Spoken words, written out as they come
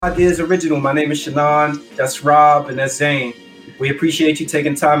Ideas Original. My name is Shannon. That's Rob, and that's Zane. We appreciate you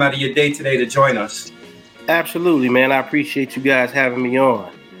taking time out of your day today to join us. Absolutely, man. I appreciate you guys having me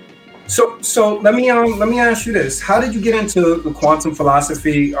on. So let me ask you this: how did you get into the quantum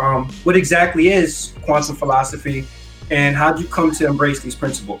philosophy? What exactly is quantum philosophy, and how did you come to embrace these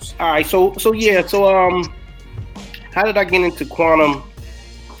principles? All right, so how did I get into quantum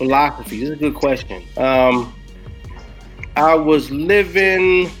philosophy? This is a good question. I was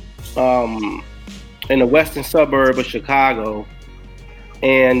living in the western suburb of Chicago,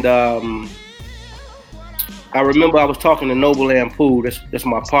 and I remember I was talking to Noble Lampool. That's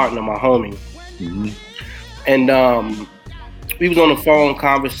my partner, my homie. Mm-hmm. And we was on the phone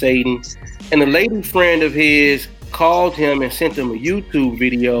conversating, and a lady friend of his called him and sent him a YouTube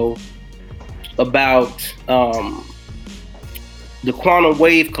video about the quantum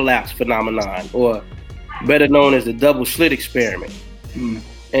wave collapse phenomenon, or better known as the double slit experiment. Mm.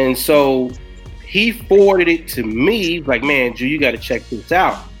 And so he forwarded it to me, like, man, Drew, you got to check this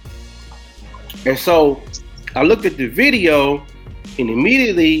out. And so I looked at the video, and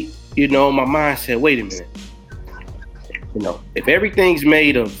immediately, my mind said, wait a minute. If everything's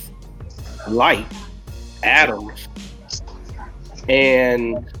made of light, atoms,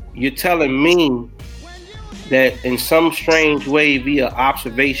 and you're telling me that in some strange way via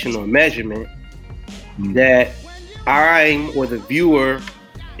observation or measurement, that I'm, or the viewer,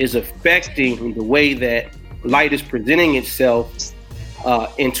 is affecting the way that light is presenting itself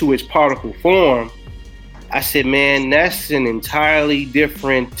into its particle form, I said, man, that's an entirely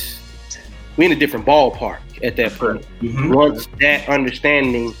different, we're in a different ballpark at that point. Mm-hmm. Once that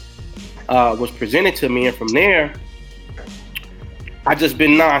understanding was presented to me, and from there, I just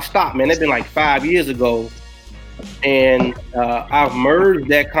been nonstop, man. It's been like 5 years ago. And I've merged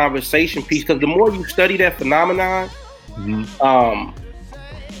that conversation piece, because the more you study that phenomenon, mm-hmm.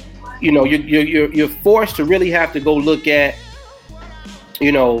 You're forced to really have to go look at,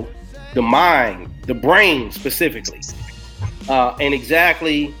 the mind, the brain specifically, and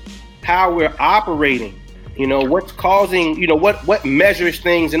exactly how we're operating. What's causing, what measures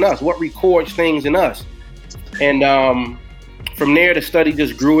things in us, what records things in us, and from there the study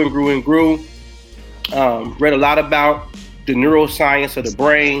just grew and grew and grew. Read a lot about the neuroscience of the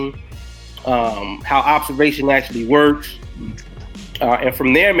brain, how observation actually works. And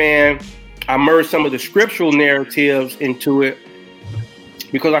from there, man, I merged some of the scriptural narratives into it,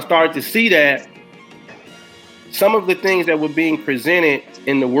 because I started to see that some of the things that were being presented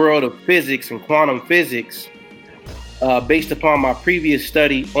in the world of physics and quantum physics, based upon my previous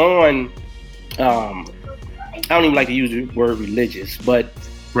study on, I don't even like to use the word religious, but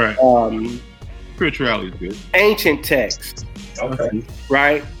right. Spirituality is good. Ancient texts. Okay.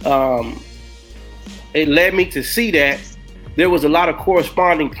 Right? It led me to see that there was a lot of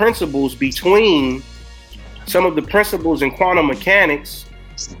corresponding principles between some of the principles in quantum mechanics,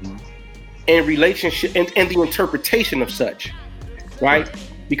 mm-hmm. and relationship and the interpretation of such. Right?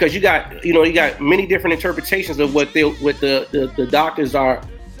 Because you got many different interpretations of what the doctors are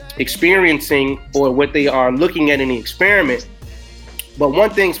experiencing, or what they are looking at in the experiment. But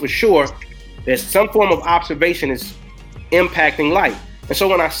one thing's for sure, that some form of observation is impacting light. And so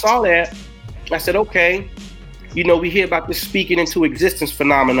when I saw that, I said, okay, we hear about this speaking into existence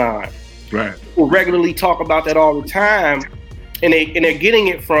phenomenon. Right. People regularly talk about that all the time, and they're getting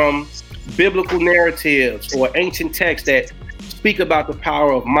it from biblical narratives or ancient texts that speak about the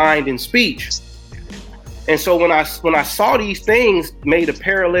power of mind and speech. And so when I saw these things, made a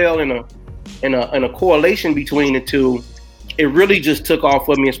parallel and a correlation between the two, it really just took off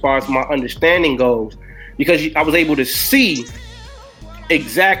for me as far as my understanding goes, because I was able to see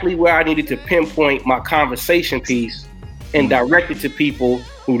exactly where I needed to pinpoint my conversation piece and direct it to people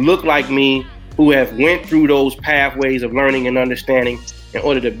who look like me, who have went through those pathways of learning and understanding in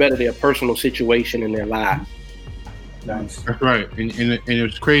order to better their personal situation in their lives. Nice. That's right. And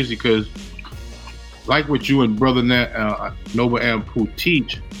it's crazy, because like what you and Brother Noble Lampool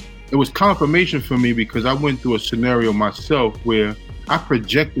teach, it was confirmation for me, because I went through a scenario myself where I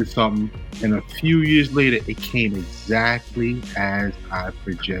projected something, and a few years later, it came exactly as I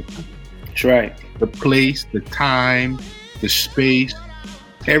projected. That's right. The place, the time, the space,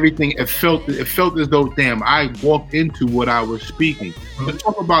 everything. It felt as though, damn, I walked into what I was speaking. Let's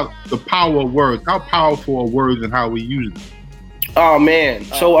talk about the power of words. How powerful are words and how we use them? Oh man.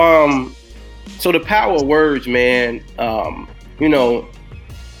 So the power of words, man.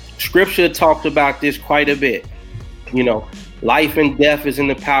 Scripture talked about this quite a bit. Life and death is in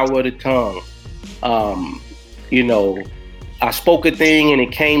the power of the tongue. I spoke a thing and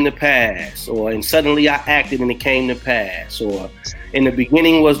it came to pass, and suddenly I acted and it came to pass, or In the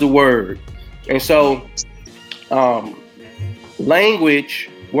beginning was the Word. And so language,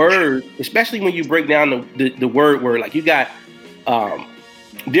 word, especially when you break down the word, like you got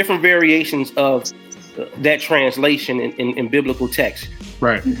different variations of that translation in biblical text.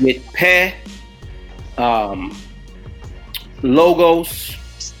 Right. You get peh, logos,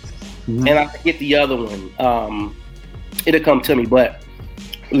 and I forget the other one. It'll come to me, but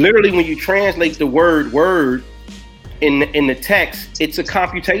literally when you translate the word in the text, it's a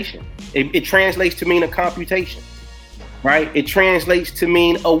computation. It translates to mean a computation, right? It translates to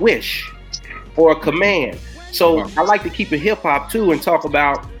mean a wish or a command. So I like to keep it hip hop too and talk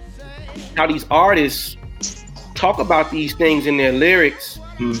about how these artists talk about these things in their lyrics,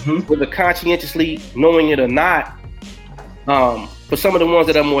 whether conscientiously knowing it or not. For some of the ones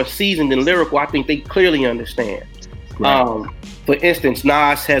that are more seasoned and lyrical, I think they clearly understand. Right. For instance,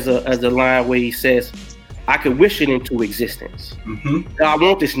 Nas has a line where he says, I could wish it into existence. I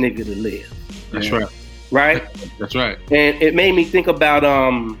want this nigga to live. That's right. Right? That's right. And it made me think about,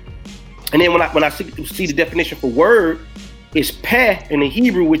 and then when I see the definition for word, it's peh in the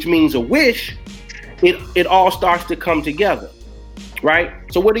Hebrew, which means a wish, it all starts to come together, right?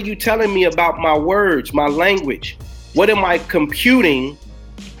 So what are you telling me about my words, my language? What am I computing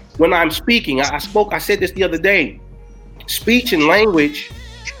when I'm speaking? I said this the other day. Speech and language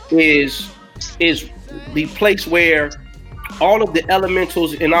is the place where all of the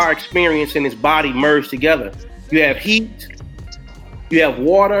elementals in our experience in this body merge together. You have heat, you have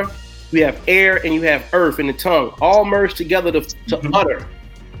water, you have air, and you have earth in the tongue, all merged together to utter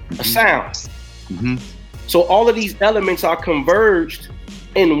a sound. So all of these elements are converged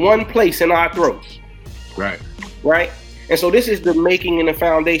in one place in our throats. Right? And so this is the making and the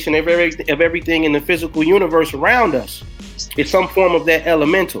foundation of everything in the physical universe around us. It's some form of that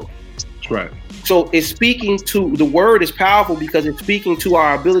elemental. That's right. So it's speaking to, the word is powerful because it's speaking to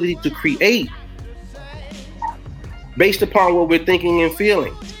our ability to create based upon what we're thinking and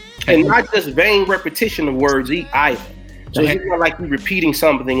feeling. And not just vain repetition of words either. So it's not like you're repeating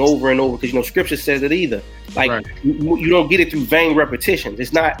something over and over, because scripture says it either. Like you don't get it through vain repetitions.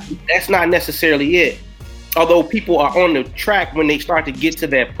 That's not necessarily it. Although people are on the track when they start to get to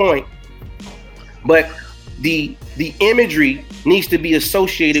that point. But the imagery needs to be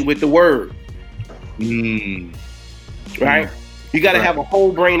associated with the word. Right? You got to have a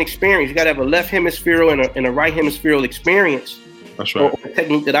whole brain experience. You got to have a left hemispherical and a right hemispherical experience. That's right. A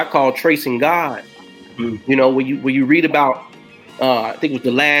technique that I call tracing God. When you read about, I think it was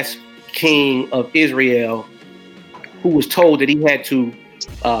the last king of Israel, who was told that he had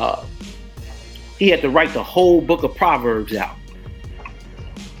to write the whole book of Proverbs out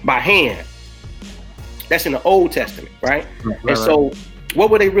by hand. That's in the Old Testament, right? And so what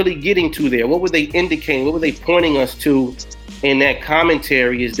were they really getting to there? What were they indicating? What were they pointing us to in that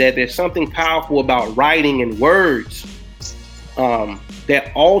commentary is that there's something powerful about writing and words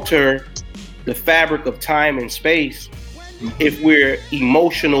that alter the fabric of time and space if we're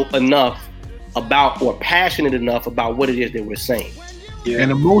emotional enough about or passionate enough about what it is that we're saying.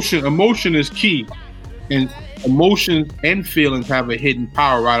 And emotion is key. And emotions and feelings have a hidden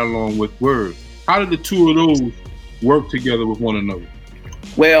power right along with words. How do the two of those work together with one another?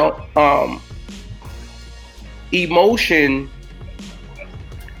 Well, emotion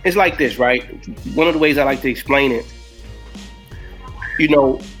is like this, right? One of the ways I like to explain it,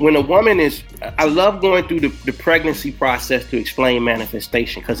 when a woman I love going through the pregnancy process to explain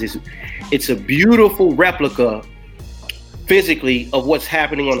manifestation, because it's a beautiful replica physically of what's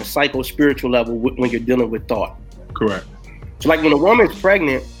happening on a psycho-spiritual level when you're dealing with thought. Correct. So like when a woman's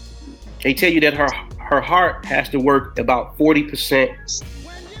pregnant, they tell you that her heart has to work about 40%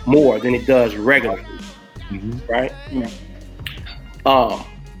 more than it does regularly, right?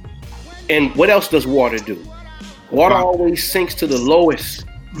 And what else does water do? Water always sinks to the lowest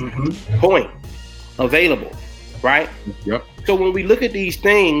point available, right? Yep. So when we look at these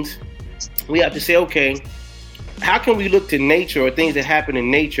things, we have to say, okay, how can we look to nature or things that happen in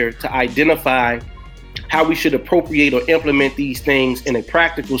nature to identify how we should appropriate or implement these things in a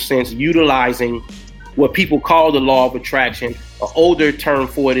practical sense, utilizing what people call the law of attraction? An older term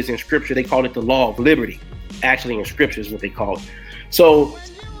for it is in scripture. They call it the law of liberty. Actually, in scripture is what they call it. So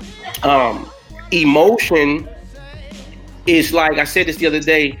emotion is like, I said this the other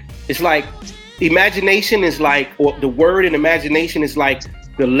day, it's like imagination is like, or the word in imagination is like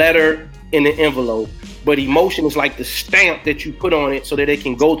the letter in the envelope, but emotion is like the stamp that you put on it so that it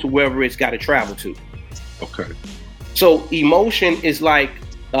can go to wherever it's got to travel to. Okay. So emotion is like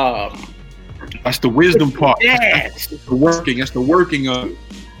that's the wisdom part. Yes. That's the working of it.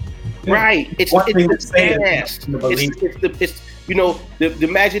 Right. It's You know, the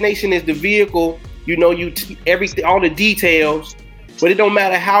imagination is the vehicle. You know, everything, all the details. But it don't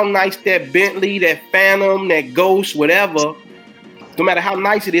matter how nice that Bentley, that Phantom, that Ghost, whatever. No matter how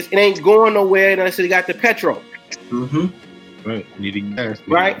nice it is, it ain't going nowhere unless it got the petrol. Mm-hmm. Right. Needing gas.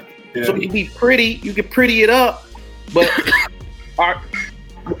 Right. Yeah. So you can be pretty. You can pretty it up, but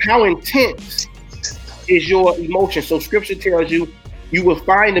how intense is your emotion? So Scripture tells you will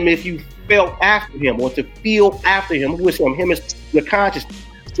find him if you felt after him, or to feel after him. Who is him? Him is your consciousness.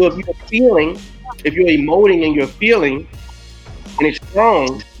 So if you're feeling, if you're emoting and you're feeling, and it's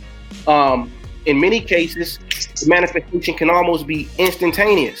strong, in many cases, the manifestation can almost be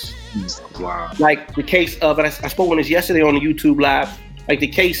instantaneous. Wow. Like the case of, and I spoke on this yesterday on the YouTube Live, like the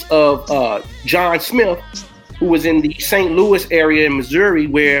case of John Smith, who was in the St. Louis area in Missouri,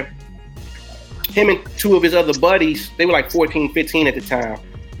 where him and two of his other buddies, they were like 14, 15 at the time.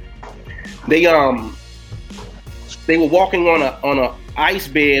 They were walking on a ice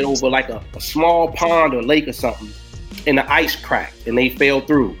bed over like a small pond or lake or something, and the ice cracked and they fell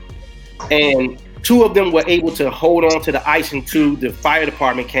through. And two of them were able to hold on to the ice until the fire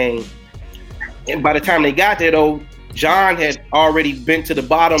department came. And by the time they got there, though, John had already been to the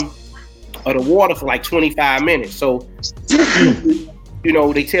bottom of the water for like 25 minutes. So, you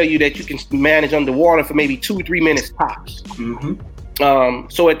know, they tell you that you can manage underwater for maybe 2-3 minutes tops. Mm-hmm.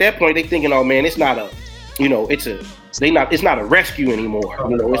 So at that point, they thinking, oh man, it's not a, you know, it's not a rescue anymore.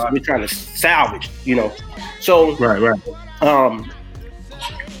 You know, we're trying to salvage. You know, so right.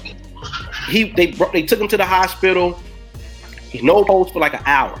 They took him to the hospital. He's no pulse for like an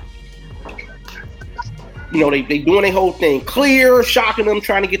hour. You know, they doing their whole thing, clear, shocking them,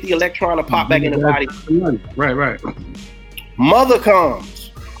 trying to get the electron to pop back in the body. Right. Mother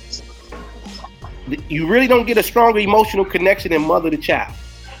comes. You really don't get a stronger emotional connection than mother to child.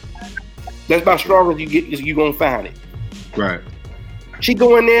 That's about strong as you get, you gonna find it. Right. She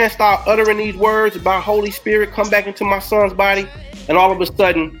go in there and start uttering these words about Holy Spirit, come back into my son's body, and all of a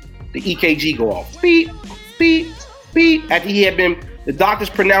sudden the EKG go off. Beep, beep, beep. After the doctors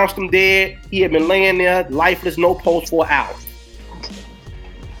pronounced him dead. He had been laying there, lifeless, no pulse for an hour.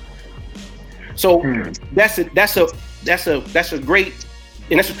 So that's a great,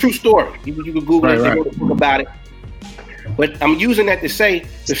 and that's a true story. You can Google it, wrote a book about it. But I'm using that to say,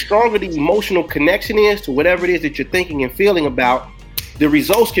 the stronger the emotional connection is to whatever it is that you're thinking and feeling about, the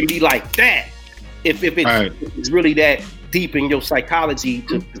results can be like that. If it's really that deep in your psychology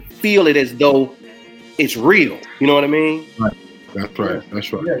to feel it as though it's real. You know what I mean? Right. That's right.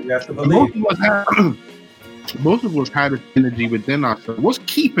 Yeah, you have to believe. Most of us have this energy within ourselves. What's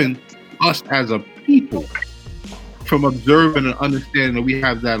keeping us as a people from observing and understanding that we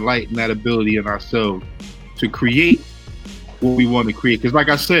have that light and that ability in ourselves to create what we want to create? Because like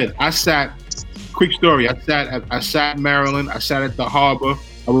I said, quick story, I sat in Maryland, I sat at the harbor.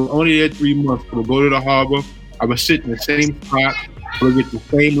 I was only there 3 months. I would go to the harbor, I would sit in the same spot, I would get the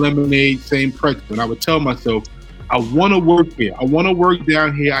same lemonade, same pretzel, and I would tell myself, I want to work here. I want to work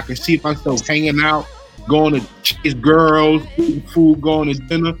down here. I can see myself hanging out, going to chase girls, eating food, going to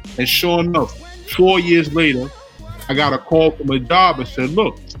dinner. And sure enough, 4 years later, I got a call from a job and said,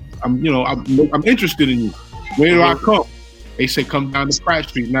 "Look, I'm interested in you. Where do I come?" They said, "Come down to Pratt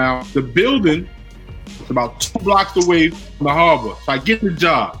Street." Now, the building is about 2 blocks away from the harbor. So I get the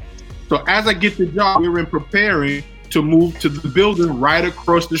job. So as I get the job, we're preparing to move to the building right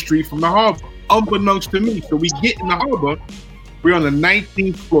across the street from the harbor. Unbeknownst to me. So we get in the harbor, we're on the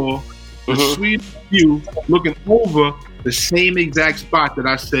 19th floor, the sweet view, looking over the same exact spot that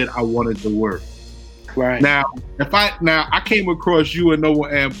I said I wanted to work. Right. Now I came across you and Noah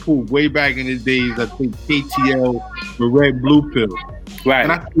and Pooh way back in the days, I think KTL, the Red Blue Pill. Right.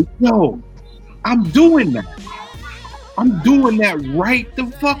 And I said, yo, I'm doing that. I'm doing that right the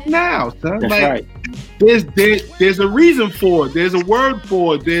fuck now, son. That's like, right. There's a reason for it. There's a word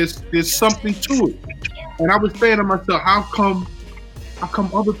for it. There's something to it. And I was saying to myself, how come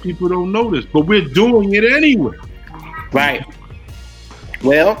other people don't know this? But we're doing it anyway. Right.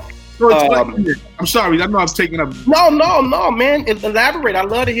 Well, I'm sorry. I know I'm taking up. No, man. Elaborate. I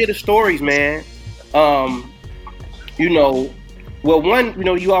love to hear the stories, man. You know, well, one, you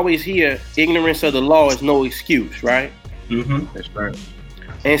know, you always hear ignorance of the law is no excuse, right? Mm-hmm. That's right.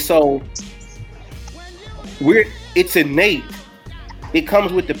 And so it's innate. It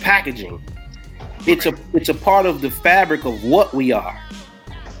comes with the packaging. It's a part of the fabric of what we are,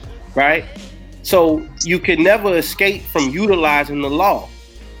 right? So you can never escape from utilizing the law,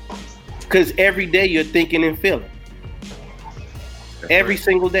 because every day you're thinking and feeling. Every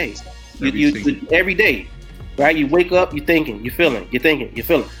single day. Every day, right? You wake up, you're thinking, you're feeling, you're thinking, you're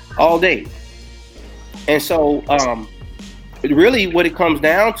feeling all day. And so really what it comes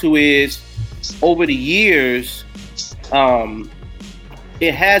down to is, over the years,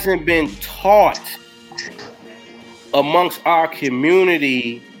 it hasn't been taught amongst our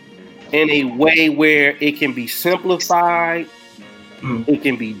community in a way where it can be simplified, it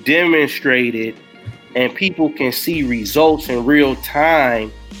can be demonstrated, and people can see results in real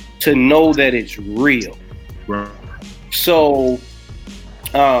time to know that it's real. Right. So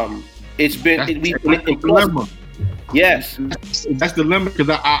it's been that's the dilemma. Yes, that's the limit,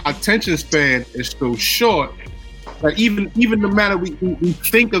 because our attention span is so short that even no matter we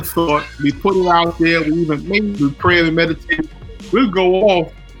think a thought, we put it out there, we pray and meditate, we'll go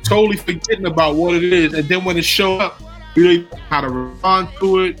off totally forgetting about what it is, and then when it shows up, we don't know how to respond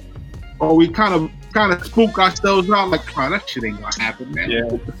to it, or we kind of spook ourselves out like, oh, that shit ain't gonna happen, man. Yeah.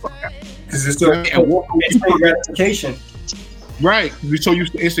 What the fuck happened? Because it's instant gratification. Right. We're so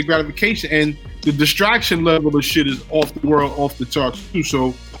used to instant gratification, and the distraction level of shit is off the world, off the charts too.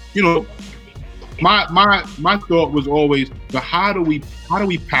 So, you know, my thought was always, how do we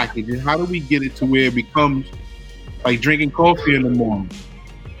package it? How do we get it to where it becomes like drinking coffee in the morning?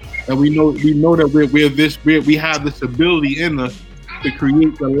 And we know that we have this ability in us to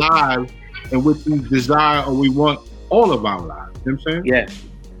create the lives in which we desire or we want all of our lives. You know what I'm saying?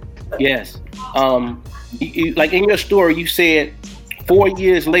 Yes. Like in your story, you said 4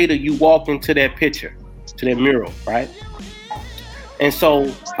 years later you walked into that picture, to that mural, right? And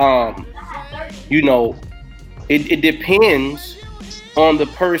so, you know, it depends on the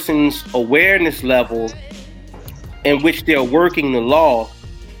person's awareness level in which they're working the law,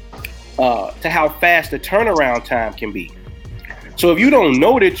 to how fast the turnaround time can be. So if you don't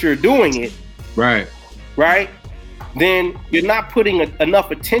know that you're doing it, right, then you're not putting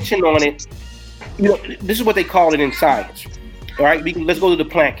enough attention on it. You know, this is what they call it in science. All right, let's go to the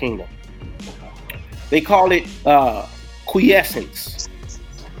plant kingdom. They call it quiescence,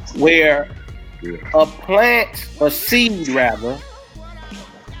 where a seed rather,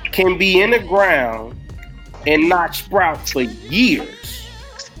 can be in the ground and not sprout for years,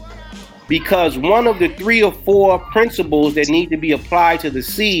 because one of the 3 or 4 principles that need to be applied to the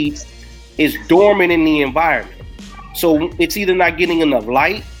seed is dormant in the environment. So it's either not getting enough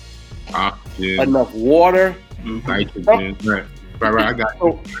light, enough water, nitrogen. Right. I got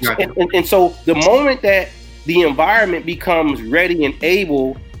you. And so the moment that the environment becomes ready and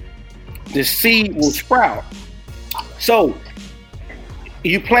able, the seed will sprout. So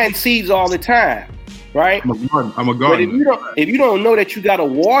you plant seeds all the time, right? I'm a gardener. But if you don't know that you got to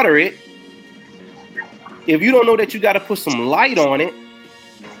water it, if you don't know that you got to put some light on it,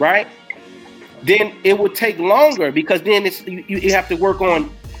 right? Then it would take longer, because then you have to work on,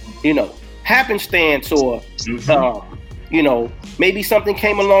 you know, happenstance, or you know, maybe something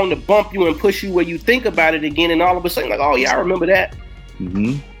came along to bump you and push you where you think about it again, and all of a sudden like, oh yeah, I remember that.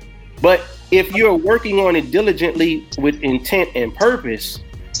 But if you're working on it diligently with intent and purpose,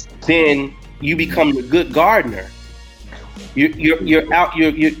 then you become the good gardener. You're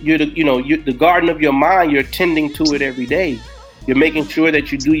the garden of your mind. You're tending to it every day. You're making sure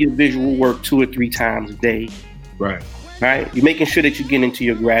that you do your visual work 2 or 3 times a day. Right. You're making sure that you get into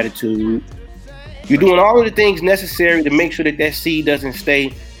your gratitude. You're doing all of the things necessary to make sure that that seed doesn't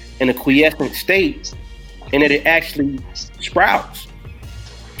stay in a quiescent state, and that it actually sprouts.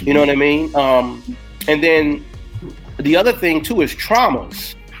 You know what I mean? And then the other thing too is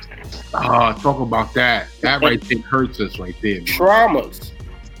traumas. Talk about that. That right there hurts us right there. Man. Traumas.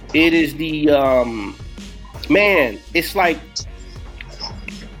 It is the it's like,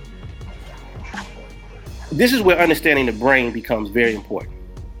 this is where understanding the brain becomes very important,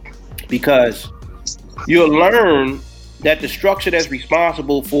 because you'll learn that the structure that's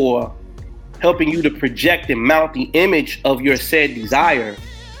responsible for helping you to project and mount the image of your said desire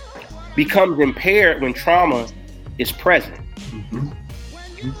becomes impaired when trauma is present.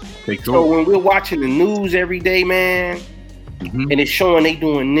 So when we're watching the news every day, man, and it's showing they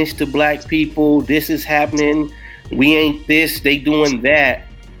doing this to black people, this is happening, we ain't this, they doing that,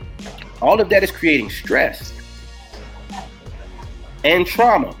 all of that is creating stress and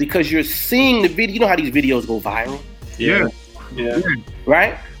trauma, because you're seeing the video. You know how these videos go viral? Yeah.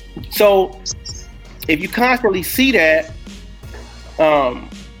 Right? So if you constantly see that,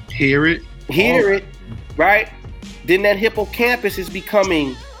 hear it, right? Then that hippocampus is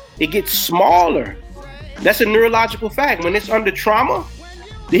becoming, it gets smaller. That's a neurological fact. When it's under trauma,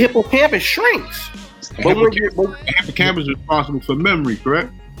 the hippocampus shrinks. The hippocampus is responsible for memory,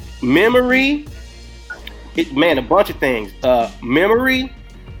 correct? Memory, a bunch of things. Memory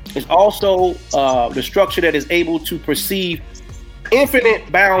is also the structure that is able to perceive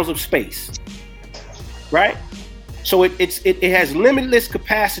infinite bounds of space, right? So it has limitless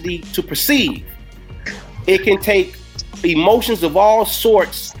capacity to perceive. It can take emotions of all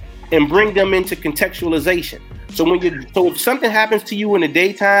sorts and bring them into contextualization. So if something happens to you in the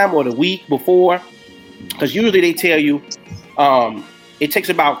daytime or the week before, because usually they tell you it takes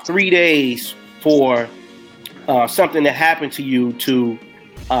about 3 days for something that happened to you to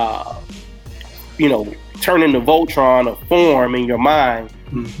turn into Voltron or form in your mind.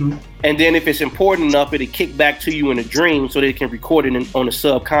 Mm-hmm. And then if it's important enough, it'll kick back to you in a dream so that it can record it on the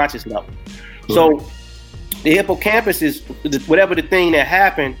subconscious level. Cool. So the hippocampus is whatever the thing that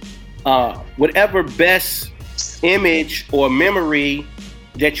happened, whatever best image or memory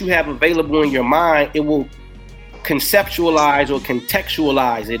that you have available in your mind, it will conceptualize or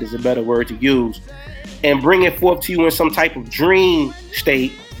contextualize it, is a better word to use, and bring it forth to you in some type of dream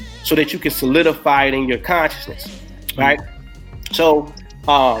state so that you can solidify it in your consciousness, right? Mm-hmm. So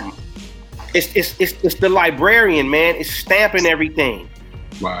it's the librarian, man. It's stamping everything.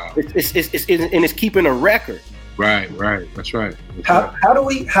 Wow. It's keeping a record. Right. That's right. How do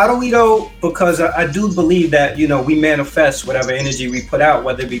we though? Because I do believe that we manifest whatever energy we put out,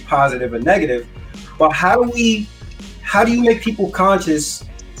 whether it be positive or negative. But how do you make people conscious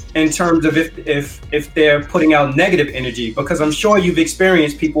in terms of if they're putting out negative energy? Because I'm sure you've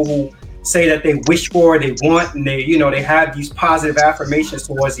experienced people who say that they wish for, they want, and they have these positive affirmations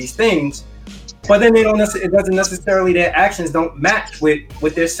towards these things, but then it doesn't necessarily, their actions don't match with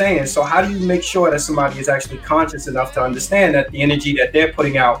what they're saying. So how do you make sure that somebody is actually conscious enough to understand that the energy that they're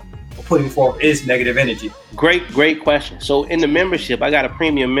putting out or putting forth is negative energy? Great question. So in the membership, I got a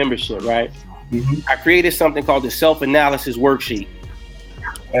premium membership, right? Mm-hmm. I created something called the self-analysis worksheet.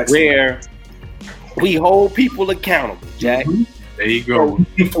 Excellent. Where we hold people accountable, Jack. Mm-hmm. There you go.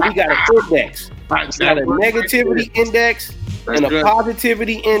 So we got an index. We got a negativity index and a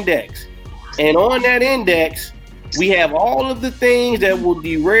positivity index. And on that index, we have all of the things that will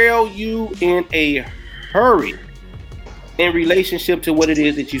derail you in a hurry in relationship to what it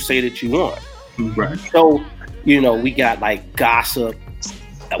is that you say that you want. Right. So, we got like gossip,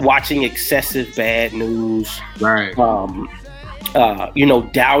 watching excessive bad news. Right.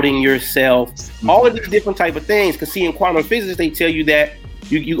 Doubting yourself, all of these different type of things. Because see, in quantum physics, they tell you that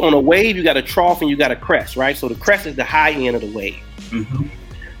you on a wave, you got a trough and you got a crest, right? So the crest is the high end of the wave. Mm-hmm.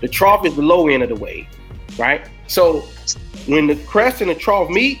 The trough is the low end of the wave, right? So when the crest and the trough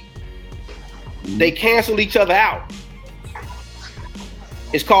meet, they cancel each other out.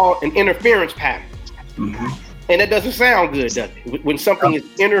 It's called an interference pattern. Mm-hmm. And that doesn't sound good, does it? When something is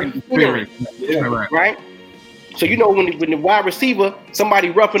interfering, right? So when the wide receiver, somebody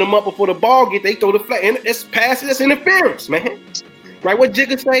roughing them up before the ball they throw the flag, and it's pass, that's interference, man. Right? What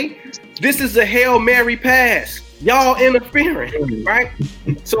Jigga say? This is a Hail Mary pass. Y'all interfering, right?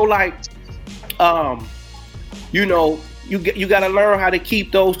 So you got to learn how to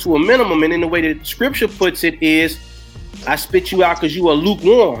keep those to a minimum. And then the way that Scripture puts it is, I spit you out because you are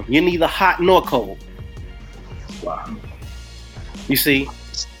lukewarm. You're neither hot nor cold. Wow. You see?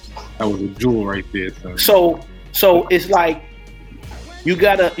 That was a jewel right there, son. So it's like you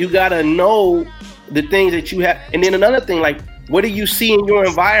gotta know the things that you have, and then another thing, like what do you see in your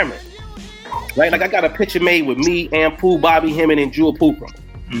environment, right? Like I got a picture made with me, Ampu, Bobby Hemming, and Jewel Pookrum,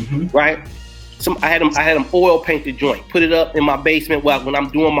 mm-hmm. right? I had them oil paint the joint, put it up in my basement when I'm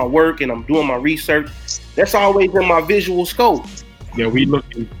doing my work and I'm doing my research. That's always in my visual scope. Yeah, we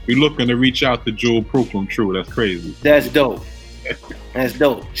looking to reach out to Jewel Pookrum. True, that's crazy. That's dope. That's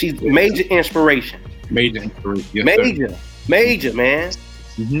dope. She's major inspiration. Major inspiration. Yes, major, man.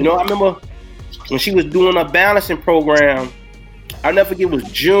 Mm-hmm. I remember when she was doing a balancing program. I'll never forget, it was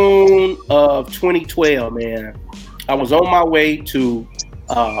June of 2012, man. I was on my way to,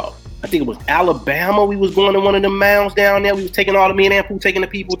 I think it was Alabama. We was going to one of the mounds down there. We was taking me and Ampu taking the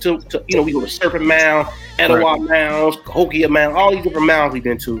people to we go to Serpent Mound, Etowah Mounds, Cahokia Mound, all these different mounds we've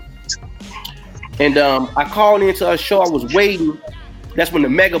been to. And I called into a show. I was waiting. That's when the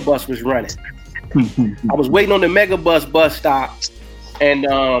Megabus was running. I was waiting on the Megabus bus stop, and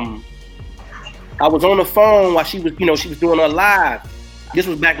I was on the phone while she was doing her live. This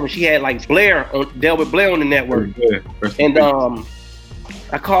was back when she had like Delbert Blair on the network. And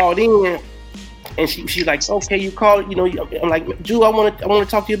I called in, and she's like, "Okay, you called. I'm like, Drew, I want to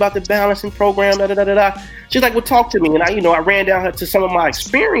talk to you about the balancing program." Da da da da. She's like, "Well, talk to me." And I ran down her to some of my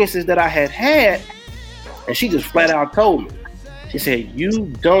experiences that I had, and she just flat out told me. She said, "You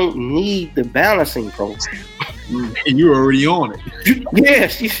don't need the balancing program. And you're already on it." Yeah,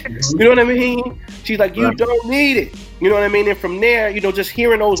 you know what I mean? She's like, "You don't need it." You know what I mean? And from there, just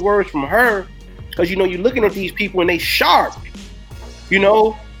hearing those words from her, because you're looking at these people and they sharp,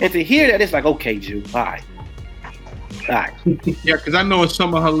 and to hear that, it's like, okay, Jew, all right. All right. Yeah, because I know in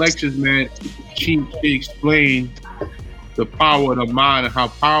some of her lectures, man, she explained the power of the mind and how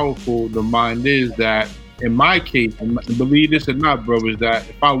powerful the mind is. That in my case, and believe this or not, brothers, that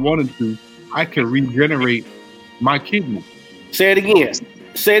if I wanted to, I could regenerate my kidney. Say it again.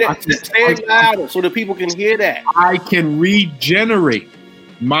 Say it louder so the people can hear that. I can regenerate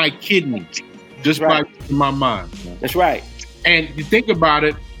my kidney just by my mind. Man. That's right. And you think about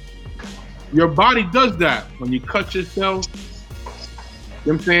it, your body does that when you cut yourself.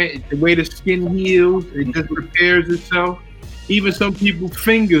 You know what I'm saying? The way the skin heals, it just repairs itself. Even some people's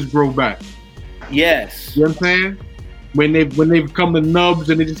fingers grow back. Yes. You know what I'm saying? When they become the nubs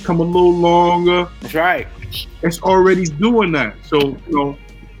and they just come a little longer. That's right. It's already doing that. So, you know,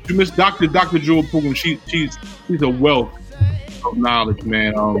 you miss Dr. Jewel Pookrum. She's a wealth of knowledge,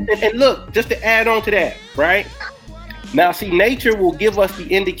 man. And look, just to add on to that, right? Now, see, nature will give us the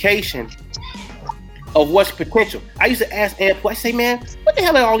indication of what's potential. I used to ask Aunt Pooh, I say, man, what the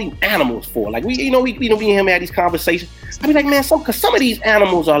hell are all these animals for? Like we and him had these conversations. I'd be like, man, because some of these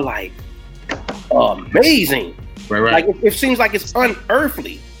animals are like amazing. Right. Like it seems like it's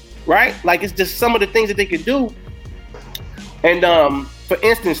unearthly, right? Like it's just some of the things that they could do. And for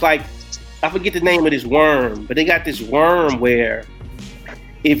instance, like I forget the name of this worm, but they got this worm where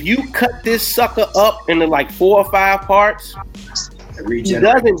if you cut this sucker up into like 4 or 5 parts, he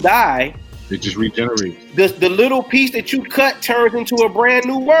doesn't die. It just regenerates. The little piece that you cut turns into a brand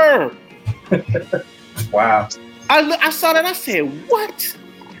new worm. Wow. I saw that. I said, what?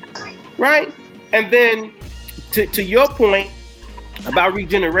 Right? And then to your point about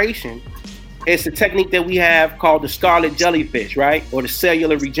regeneration, it's a technique that we have called the scarlet jellyfish, right? Or the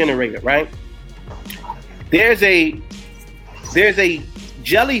cellular regenerator, right? There's a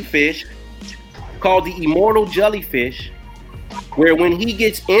jellyfish called the immortal jellyfish where when he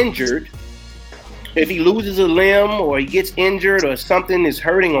gets injured, if he loses a limb or he gets injured or something is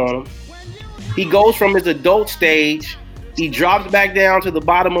hurting on him, he goes from his adult stage, he drops back down to the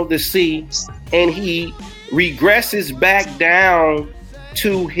bottom of the sea, and he regresses back down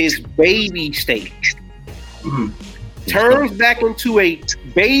to his baby state. Mm-hmm. Turns back into a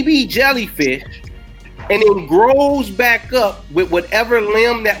baby jellyfish, and then grows back up with whatever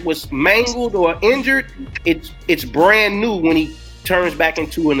limb that was mangled or injured. It's brand new when he turns back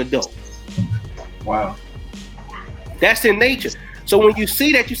into an adult. Wow. That's in nature. So when you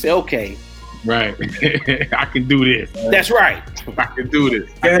see that, you say, okay. Right. I can do this. That's right. I can do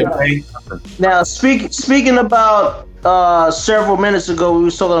this. Now, speaking about several minutes ago, we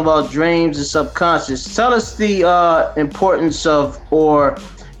were talking about dreams and subconscious. Tell us the importance of or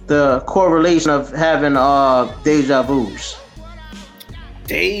the correlation of having deja vus.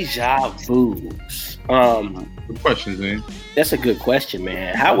 Deja vus. Good question, man. That's a good question,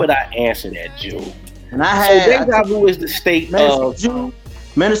 man. How would I answer that, Jew? And deja vu is the state of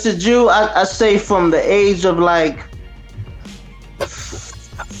Minister Jew. I say from the age of like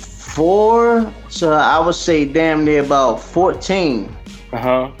 4 to I would say damn near about 14.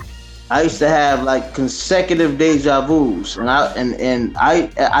 I used to have like consecutive deja vus, and I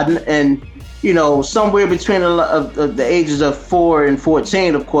you know, somewhere between the ages of 4 and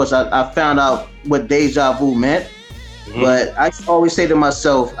 14, of course, I found out what deja vu meant. Mm-hmm. But I always say to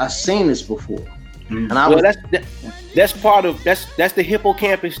myself, I've seen this before. Mm-hmm. And that's part of that's the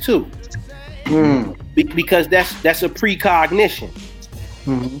hippocampus too. Mm. Because that's a precognition.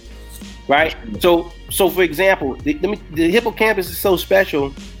 Mm-hmm. Right? So for example, the hippocampus is so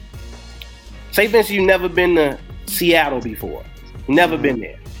special. Say for instance, you've never been to Seattle before. Never been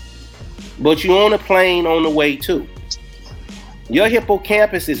there. But you're on a plane on the way too. Your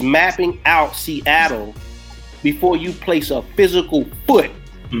hippocampus is mapping out Seattle before you place a physical foot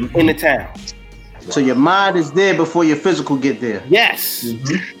in the town. So your mind is there before your physical get there. Yes.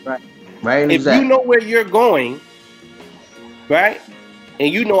 Mm-hmm. Right. If you know where you're going, right,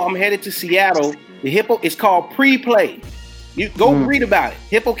 and you know I'm headed to Seattle, it's called pre-play. You go read about it.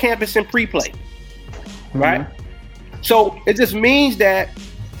 Hippocampus and pre-play. Right? So it just means that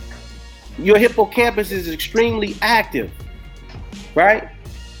your hippocampus is extremely active. Right?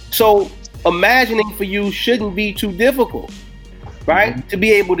 So imagining for you shouldn't be too difficult. Right? To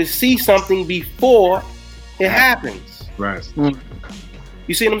be able to see something before it happens. Right.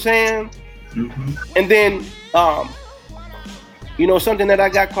 You see what I'm saying? And then you know, something that I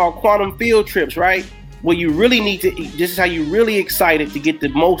got called quantum field trips, right? Where you really need to, this is how you're really excited to get the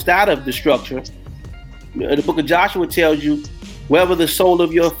most out of the structure. The book of Joshua tells you, wherever the sole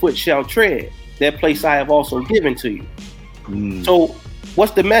of your foot shall tread, that place I have also given to you. So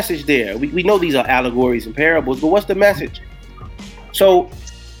what's the message there? We know these are allegories and parables, but what's the message? So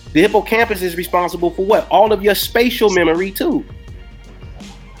The hippocampus is responsible for what? All of your spatial memory too.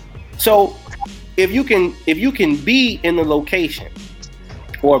 So if you can be in the location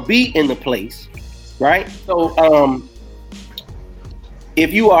or be in the place, right? So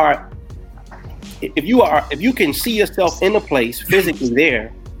if you can see yourself in the place physically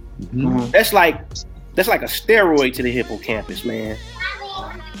there, that's like a steroid to the hippocampus, man.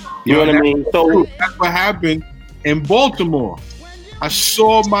 You know what I mean? So that's what happened in Baltimore. I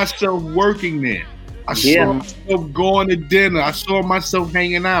saw myself working there. I saw myself going to dinner. I saw myself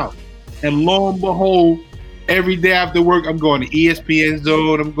hanging out. And lo and behold, every day after work, I'm going to ESPN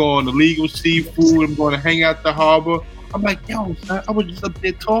Zone. I'm going to Legal Seafood. I'm going to hang out the harbor. I'm like, yo, son, I was just up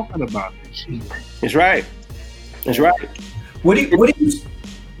there talking about this shit. That's right. That's right. What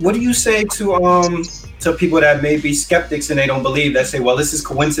do you say to people that may be skeptics and they don't believe, that say, well, this is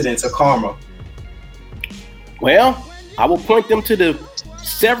coincidence or karma? Well, I will point them to the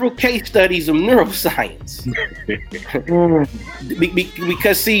several case studies of neuroscience.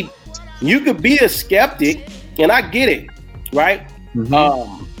 Because see, you could be a skeptic, and I get it, right?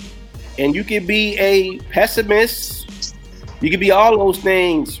 And you could be a pessimist. You could be all those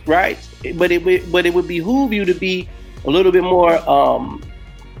things, right? But it would behoove you to be a little bit more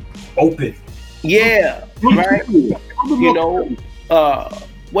open. Yeah, right. You know,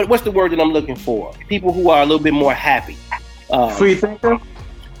 what's the word that I'm looking for? People who are a little bit more happy. Free thinker?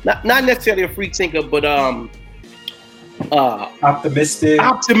 Not necessarily a free thinker, but optimistic.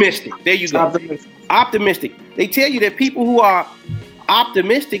 Optimistic. There you go. Optimistic. They tell you that people who are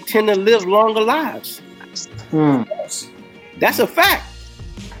optimistic tend to live longer lives. That's a fact.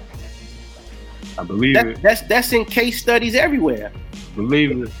 I believe it. That's in case studies everywhere.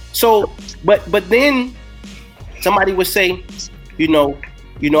 Believe it. So, but then somebody would say, you know,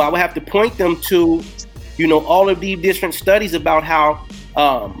 I would have to point them to, all of these different studies about how,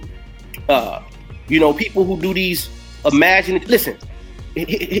 people who do these listen,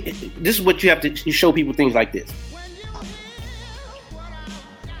 this is what you have to show people things like this.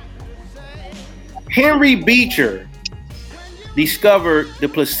 Henry Beecher discovered the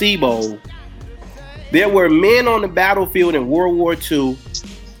placebo. There were men on the battlefield in World War II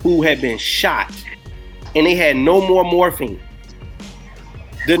who had been shot and they had no more morphine.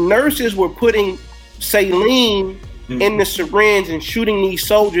 The nurses were putting saline in the syringe and shooting these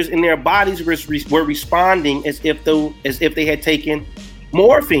soldiers, and their bodies were responding as if they had taken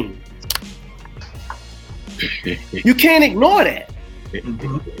morphine. You can't ignore that.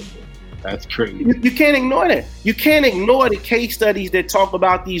 That's crazy. You can't ignore that. You can't ignore the case studies that talk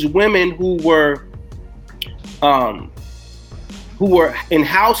about these women who were in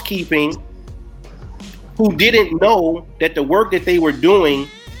housekeeping, who didn't know that the work that they were doing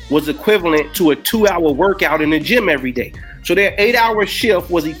was equivalent to a 2-hour workout in the gym every day. So their 8-hour shift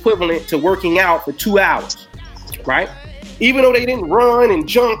was equivalent to working out for 2 hours, right? Even though they didn't run and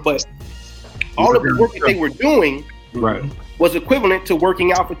jump, but all of the work that they were doing was equivalent to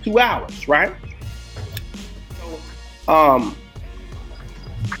working out for 2 hours, right? So,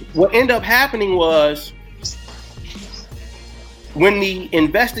 what ended up happening was, when the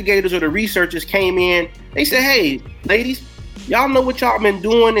investigators or the researchers came in, they said, hey, ladies, y'all know what y'all been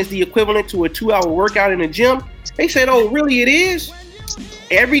doing is the equivalent to a 2-hour workout in the gym? They said, oh, really, it is?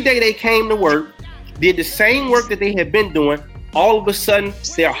 Every day they came to work, did the same work that they had been doing. All of a sudden,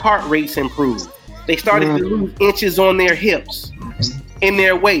 their heart rates improved. They started to lose inches on their hips, in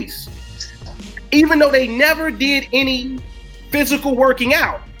their waist. Even though they never did any physical working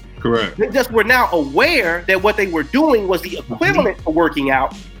out. Correct. They just were now aware that what they were doing was the equivalent to working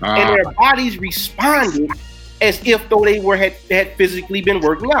out, and their bodies responded as if though they had physically been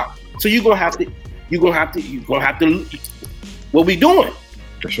working out. So you're gonna have to. What we doing?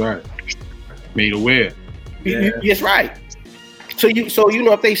 That's right. Made aware. That's right. So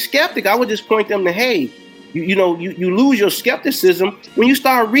if they skeptic, I would just point them to, hey, you lose your skepticism when you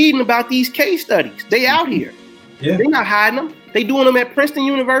start reading about these case studies. They out here. Yeah. They're not hiding them. They doing them at Princeton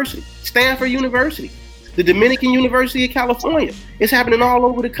University, Stanford University, the Dominican University of California. It's happening all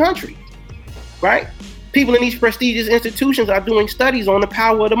over the country, right? People in these prestigious institutions are doing studies on the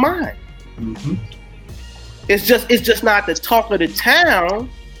power of the mind. It's just not the talk of the town,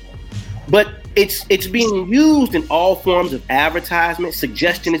 but it's being used in all forms of advertisement.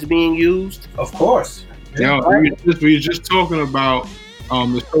 Suggestion is being used. Of course. Yeah. We were just talking about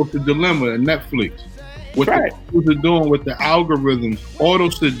the Social Dilemma and Netflix. What the schools are doing with the algorithms,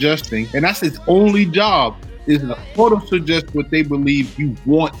 auto-suggesting, and that's its only job, is to auto-suggest what they believe you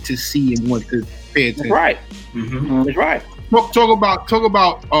want to see and want to pay attention. That's right. That's right. Talk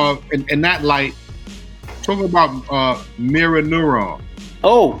about in that light, talk about mirror neuron.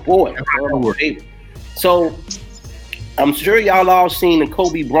 Oh boy. So I'm sure y'all all seen the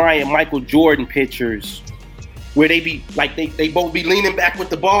Kobe Bryant, Michael Jordan pictures where they be like they both be leaning back with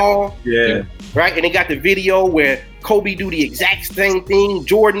the ball. Yeah. Right? And they got the video where Kobe do the exact same thing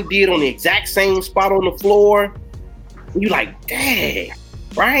Jordan did on the exact same spot on the floor. And you like, dang,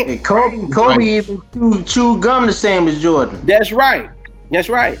 right? And Kobe even chewed gum the same as Jordan. That's right.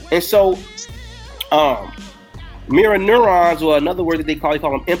 And so mirror neurons, or another word that they call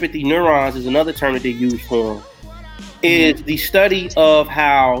them empathy neurons, is another term that they use for them, is the study of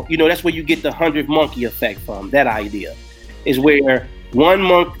how, that's where you get the 100th monkey effect from. That idea is where one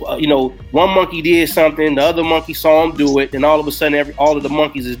monkey did something, the other monkey saw him do it, and all of a sudden all of the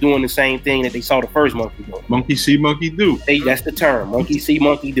monkeys is doing the same thing that they saw the first monkey do. Monkey see, monkey do. That's the term, monkey see,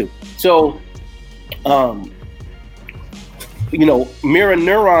 monkey do. So, mirror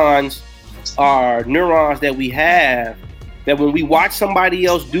neurons are neurons that we have that when we watch somebody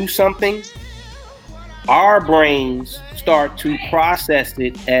else do something, our brains start to process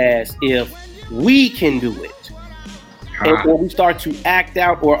it as if we can do it. And when we start to act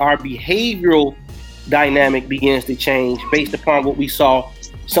out, or our behavioral dynamic begins to change based upon what we saw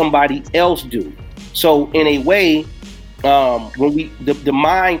somebody else do. So in a way, when the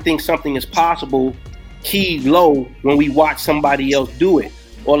mind thinks something is possible, keyed low when we watch somebody else do it.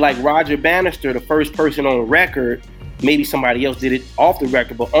 Or like Roger Bannister, the first person on record, maybe somebody else did it off the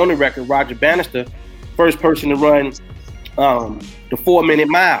record, but on the record, Roger Bannister, first person to run the 4-minute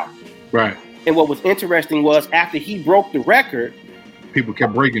mile. Right. And what was interesting was after he broke the record, people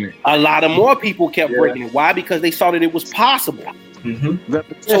kept breaking it. A lot of more people kept breaking it. Why? Because they saw that it was possible. Mm-hmm.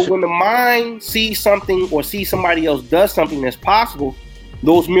 So when the mind sees something or sees somebody else does something that's possible,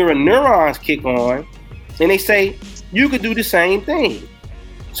 those mirror neurons kick on and they say, you could do the same thing.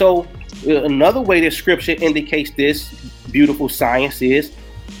 So another way that scripture indicates this beautiful science is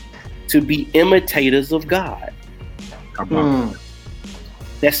to be imitators of God. How about that?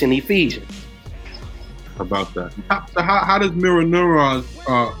 That's in Ephesians. About that. So how does mirror neurons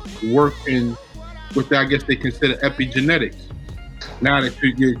work in what I guess they consider epigenetics? Now that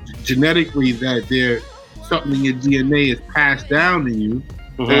you're genetically that there something in your DNA is passed down to you,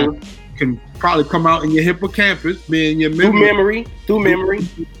 that can probably come out in your hippocampus, being your memory. Through memory.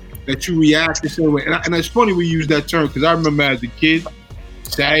 That you react the same way. And it's funny we use that term because I remember as a kid,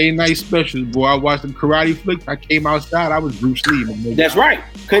 Saturday night specials, boy, I watched them karate flicks. I came outside, I was Bruce Lee. That's right.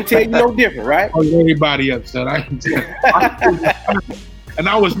 Couldn't tell you no different, right? Everybody upset. And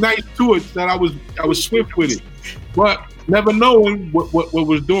I was nice to it, that I was swift with it. But never knowing what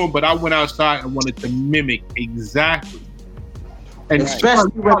was doing, but I went outside and wanted to mimic exactly. And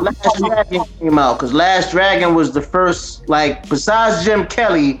especially when Last Dragon came out, because Last Dragon was the first, like, besides Jim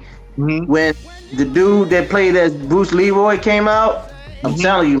Kelly, when the dude that played as Bruce Leroy came out, I'm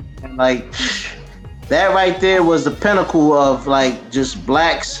telling you, man, like, that right there was the pinnacle of, like, just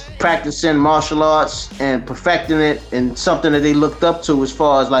blacks practicing martial arts and perfecting it, and something that they looked up to as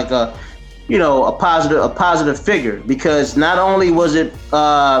far as like a positive figure, because not only was it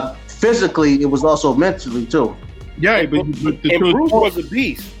physically, it was also mentally too. Yeah, but Bruce was a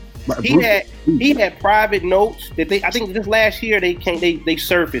beast. He had private notes that I think just last year they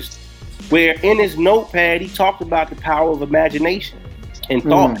surfaced, where in his notepad he talked about the power of imagination and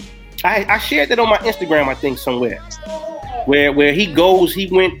thought. I shared that on my Instagram, I think somewhere, where he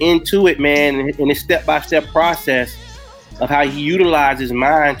went into it, man, in his step-by-step process of how he utilized his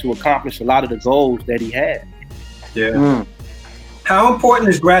mind to accomplish a lot of the goals that he had. Yeah. How important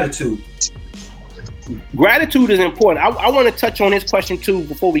is gratitude? Gratitude is important. I want to touch on this question too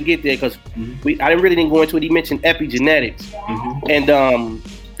before we get there, because I really didn't go into it. He mentioned epigenetics, and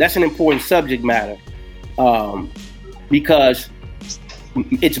that's an important subject matter because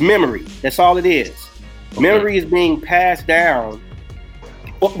it's memory. That's all it is. Okay. Memory is being passed down.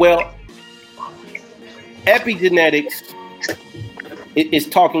 Well, epigenetics is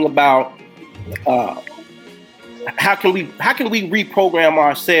talking about how can we reprogram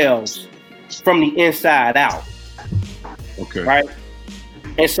ourselves from the inside out. Okay. Right.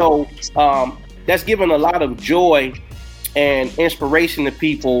 And so that's given a lot of joy and inspiration to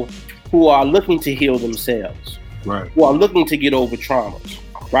people who are looking to heal themselves. Right. Who are looking to get over traumas,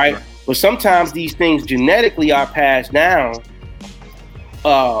 right? But sometimes these things genetically are passed down,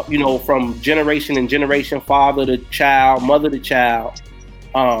 from generation and generation, father to child, mother to child.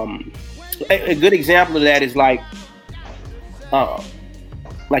 A good example of that is like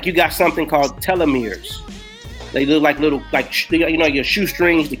you got something called telomeres. They look like little, your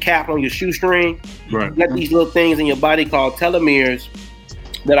shoestrings, the cap on your shoestring. Right. You got these little things in your body called telomeres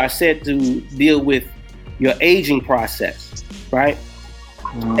that are said to deal with your aging process, right?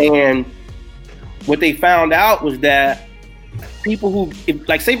 And what they found out was that people who,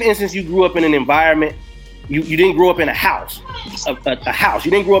 like, say for instance, you grew up in an environment, you didn't grow up in a house, a house.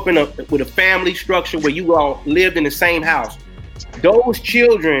 You didn't grow up with a family structure where you all lived in the same house. Those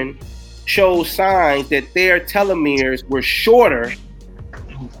children showed signs that their telomeres were shorter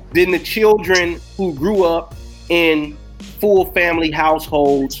than the children who grew up in full family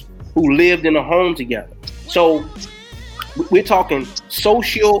households who lived in a home together. So we're talking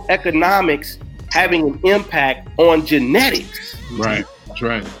socioeconomics having an impact on genetics. Right. That's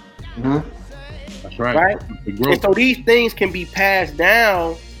right. Mm-hmm. That's right. Right? And so these things can be passed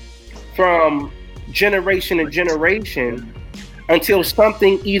down from generation to generation until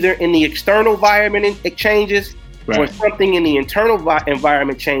something either in the external environment it changes, or something in the internal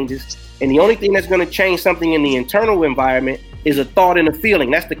environment changes. And the only thing that's going to change something in the internal environment is a thought and a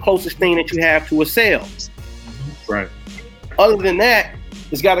feeling. That's the closest thing that you have to a cell. Right. Other than that,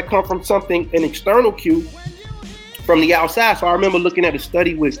 it's got to come from something, an external cue from the outside. So I remember looking at a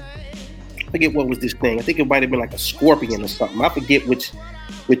study with, I forget what was this thing. I think it might have been like a scorpion or something. I forget which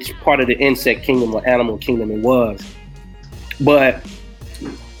part of the insect kingdom or animal kingdom it was. But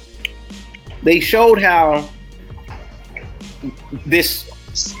they showed how this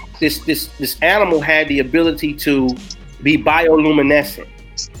animal had the ability to be bioluminescent,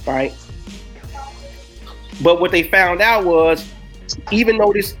 right? But what they found out was, even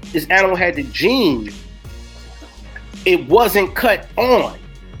though this animal had the gene, it wasn't cut on.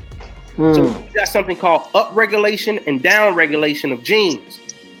 So you got something called upregulation and downregulation of genes,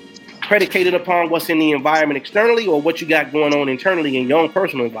 predicated upon what's in the environment externally or what you got going on internally in your own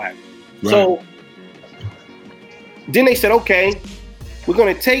personal environment. Right. So then they said, okay, we're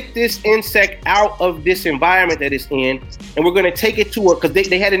going to take this insect out of this environment that it's in, and we're going to take it to because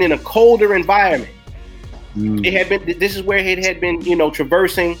they had it in a colder environment. It had been, this is where it had been,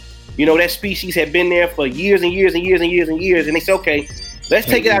 traversing, that species had been there for years and years and years and years and years. And they said, okay, let's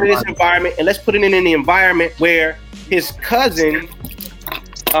take it out of this environment and let's put it in the environment where his cousin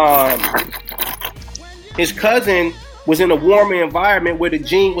was in a warmer environment where the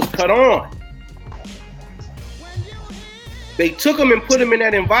gene was cut on. They took him and put him in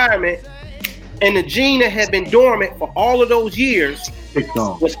that environment, and the gene that had been dormant for all of those years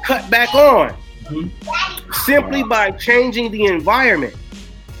was cut back on, simply by changing the environment.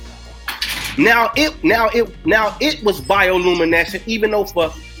 Now it was bioluminescent, even though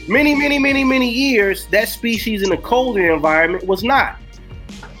for many years that species in a colder environment was not.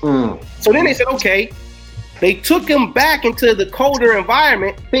 So then they said, okay, they took him back into the colder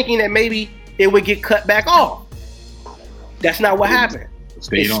environment, thinking that maybe it would get cut back off. That's not what happened.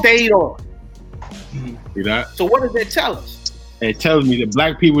 It stayed on. See that? So what does that tell us? It tells me that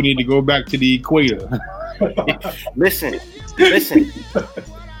black people need to go back to the equator. Listen.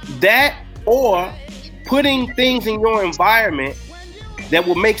 That, or putting things in your environment that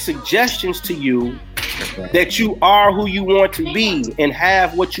will make suggestions to you that you are who you want to be and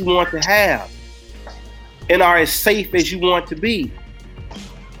have what you want to have and are as safe as you want to be.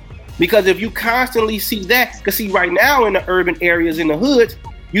 Because if you constantly see that, because see right now in the urban areas, in the hoods,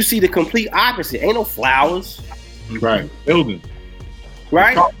 you see the complete opposite. Ain't no flowers. Right. Buildings.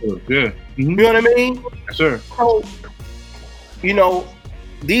 Right? Yeah. Mm-hmm. You know what I mean? Yes, sir. So,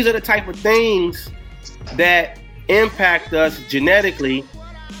 these are the type of things that impact us genetically.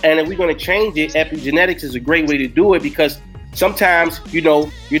 And if we're going to change it, epigenetics is a great way to do it, because sometimes,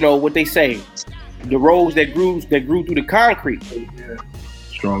 what they say, the rows that grew through the concrete.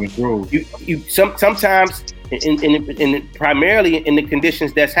 Strongest roads. Sometimes, in primarily in the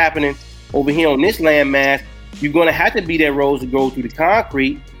conditions that's happening over here on this landmass, you're going to have to be that roads to go through the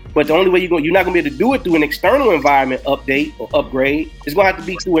concrete. But the only way you're not going to be able to do it through an external environment update or upgrade. It's going to have to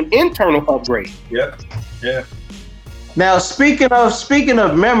be through an internal upgrade. Yeah. Now, speaking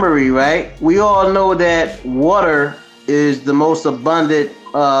of memory, right? We all know that water is the most abundant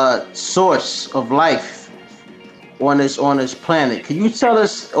source of life on this planet. Can you tell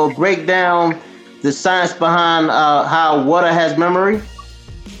us or break down the science behind how water has memory?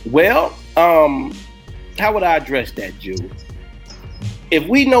 Well, how would I address that, Jude? If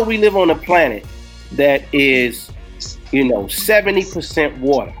we know we live on a planet that is, 70%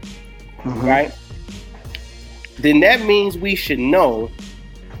 water, right? Then that means we should know,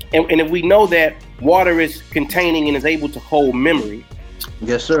 and if we know that water is containing and is able to hold memory,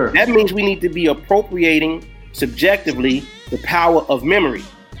 yes, sir. That means we need to be appropriating subjectively the power of memory.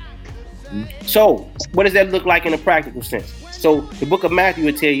 So, what does that look like in a practical sense? So, the book of Matthew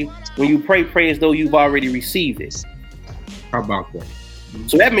will tell you, when you pray as though you've already received it. How about that?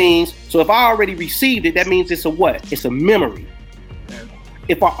 So that means, if I already received it, that means it's a what? It's a memory.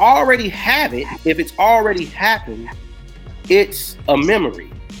 if I already have it, if it's already happened, it's a memory.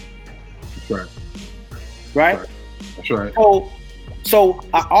 That's right. Right? That's right. So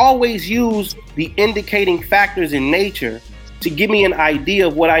I always use the indicating factors in nature to give me an idea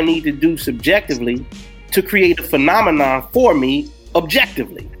of what I need to do subjectively to create a phenomenon for me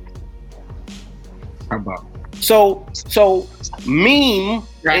objectively. How about? So meme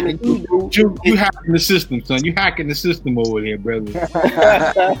and you hacking the system, son. You hacking the system over there, brother.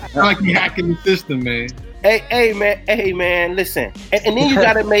 Not like you hacking the system, man. Hey man, listen. And then you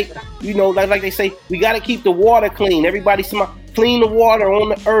gotta make, like they say, we gotta keep the water clean. Everybody clean the water on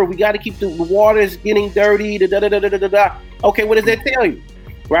the earth. We gotta keep the water is getting dirty. Okay, what does that tell you?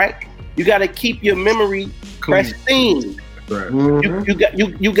 Right? You gotta keep your memory pristine. Right.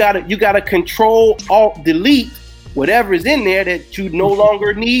 Mm-hmm. You gotta control, alt, delete whatever is in there that you no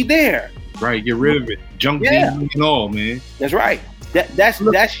longer need there. Right, get rid of it. Junk and all, man. That's right.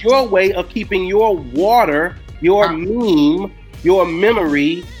 That's your way of keeping your water, your meme, your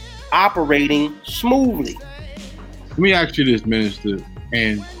memory operating smoothly. Let me ask you this, Minister,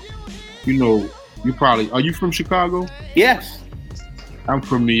 and you probably, are you from Chicago? Yes. I'm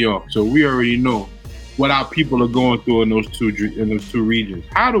from New York, so we already know what our people are going through in those two regions.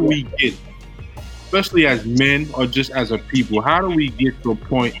 How do we get, especially as men or just as a people, how do we get to a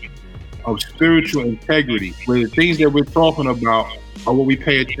point of spiritual integrity where the things that we're talking about are what we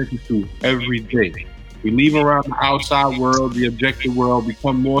pay attention to every day? We leave around the outside world, the objective world,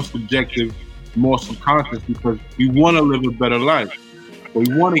 become more subjective, more subconscious because we want to live a better life. But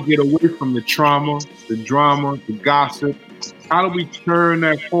we want to get away from the trauma, the drama, the gossip. How do we turn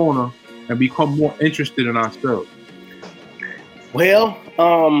that corner and become more interested in ourselves? Well,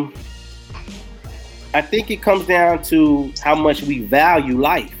 I think it comes down to how much we value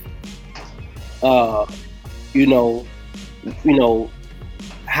life. How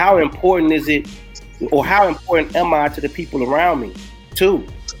important is it, or how important am I to the people around me, too?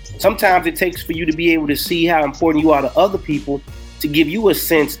 Sometimes it takes for you to be able to see how important you are to other people to give you a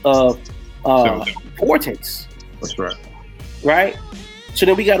sense of importance. That's right. Right? So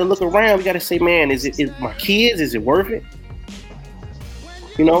then we got to look around. We got to say, man, is my kids? Is it worth it?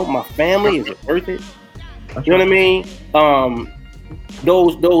 My family, is it worth it? You know what I mean?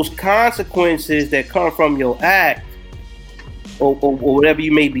 Those consequences that come from your act or whatever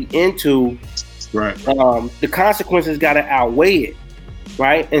you may be into, right? The consequences got to outweigh it,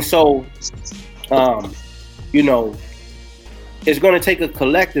 right? And so, it's going to take a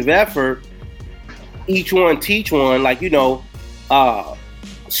collective effort. Each one teach one,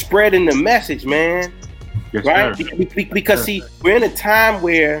 spreading the message, man. Yes, right? Because see, we're in a time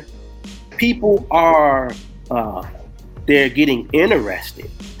where people are they're getting interested.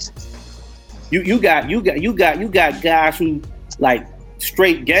 You got guys who like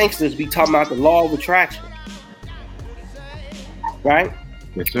straight gangsters be talking about the law of attraction, right?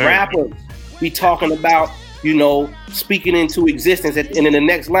 Yes, sir. Rappers be talking about speaking into existence, and in the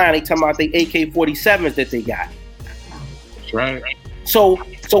next line they talking about the AK-47s that they got. That's right. So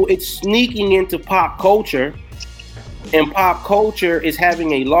it's sneaking into pop culture, and pop culture is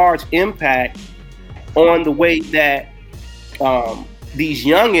having a large impact on the way that these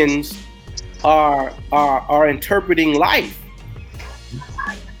youngins are interpreting life.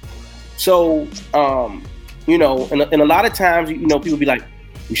 So and a lot of times people be like,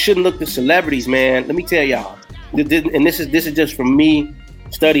 you shouldn't look to celebrities, man. Let me tell y'all, and this is just from me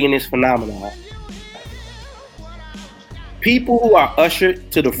studying this phenomenon. People who are ushered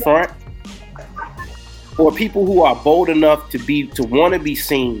to the front, or people who are bold enough to want to be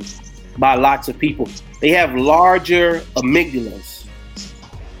seen by lots of people, they have larger amygdalas.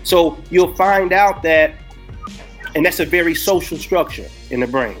 So you'll find out that, and that's a very social structure in the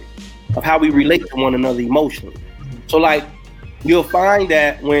brain of how we relate to one another emotionally. So like you'll find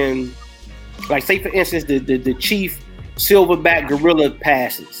that when, like say for instance, the chief silverback gorilla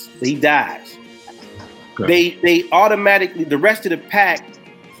passes, he dies. Okay. They automatically, the rest of the pack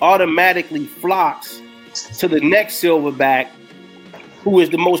automatically flocks to the next silverback, who is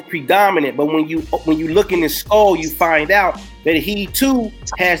the most predominant. But when you look in his skull, you find out that he too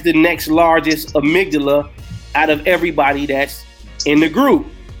has the next largest amygdala out of everybody that's in the group.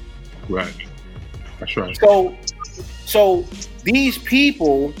 Right. That's right. So these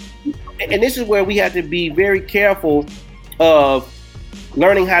people, and this is where we have to be very careful of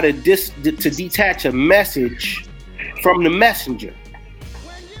learning how to detach a message from the messenger,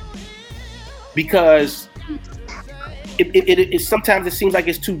 because it sometimes it seems like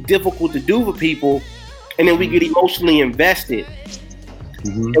it's too difficult to do for people, and then we get emotionally invested,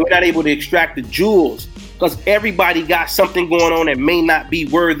 and we're not able to extract the jewels because everybody got something going on that may not be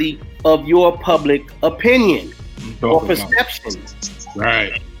worthy of your public opinion or perception.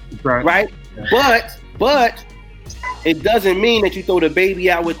 Right. But it doesn't mean that you throw the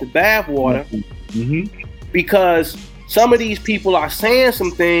baby out with the bathwater, because some of these people are saying some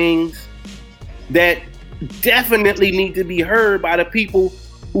things that definitely need to be heard by the people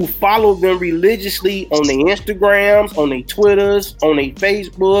who follow them religiously on their Instagrams, on their Twitters, on their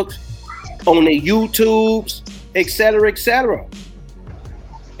Facebooks, on their YouTubes, etc.,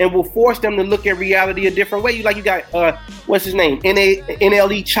 and will force them to look at reality a different way. You got what's his name,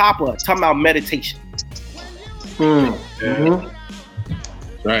 NLE Chopper, talking about meditation.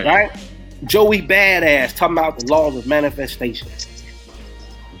 Right? Joey Badass talking about the laws of manifestation.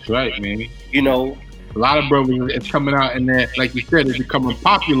 That's right, man. You know, a lot of brothers it's coming out, and that, like you said, it's becoming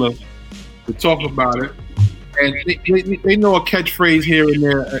popular to talk about it, and they know a catchphrase here and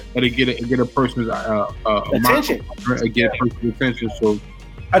there to get a person's attention, get a person's attention. So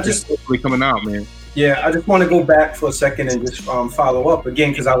I just coming out, man. Yeah, I just want to go back for a second and just follow up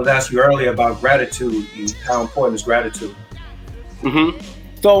again, because I was asking you earlier about gratitude and how important is gratitude.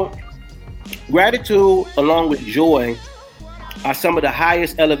 So, gratitude along with joy are some of the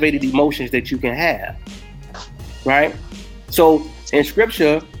highest elevated emotions that you can have, right? So, in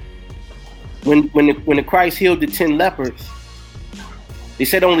Scripture, when the Christ healed the 10 lepers, they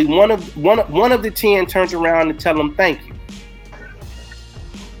said only one of the 10 turned around to tell them thank you.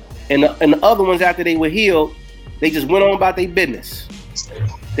 And the other ones, after they were healed, they just went on about their business.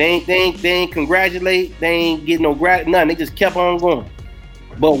 They ain't congratulate. They ain't get no nothing. They just kept on going.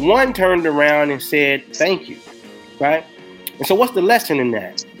 But one turned around and said, thank you, right? And so what's the lesson in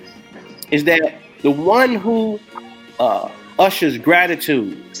that? Is that the one who ushers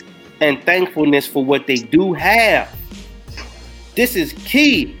gratitude and thankfulness for what they do have, this is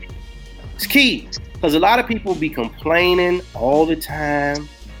key. It's key. Because a lot of people be complaining all the time.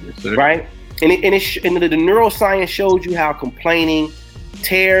 Yes, sir. Right? And the neuroscience shows you how complaining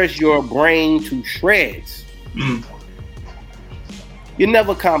tears your brain to shreds. You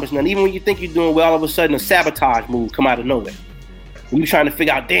never accomplish nothing. Even when you think you're doing well, all of a sudden a sabotage move come out of nowhere. And you're trying to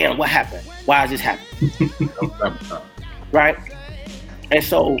figure out, damn, what happened? Why is this happening? Right? And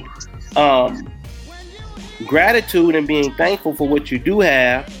so gratitude and being thankful for what you do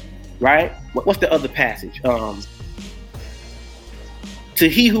have, right? What's the other passage? To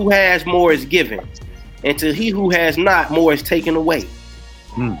he who has, more is given, and to he who has not, more is taken away.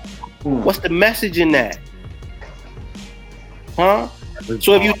 What's the message in that? Huh?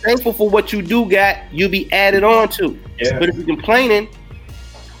 So if you're thankful for what you do got, you'll be added on to. Yeah. But if you're complaining,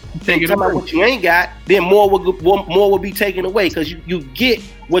 talking about what you ain't got, then more will be taken away, because you get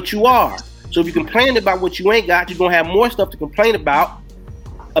what you are. So if you complain about what you ain't got, you're gonna have more stuff to complain about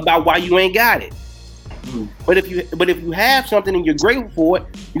why you ain't got it. But if you have something and you're grateful for it,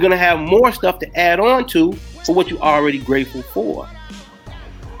 you're gonna have more stuff to add on to for what you're already grateful for.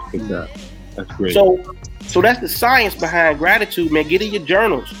 Exactly. That's great. So that's the science behind gratitude, man. Get in your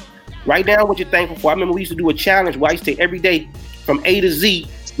journals. Write down what you're thankful for. I remember we used to do a challenge where I used to say every day from A to Z,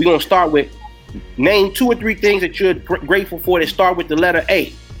 we're gonna start with name 2 or 3 things that you're grateful for that start with the letter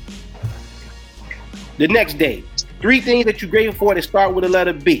A. The next day, 3 things that you're grateful for that start with the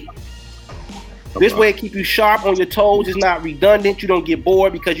letter B. This way it keeps you sharp on your toes. It's not redundant. You don't get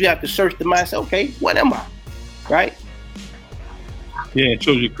bored because you have to search the mind. Say, okay, what am I? Right? Yeah, it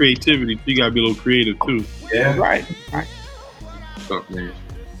shows your creativity. You gotta be a little creative too. Yeah, right. What's up, man?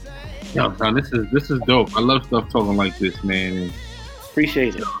 Yo, son, this is dope. I love stuff talking like this, man. And,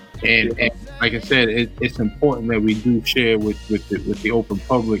 appreciate it. And like I said, it's important that we do share with the open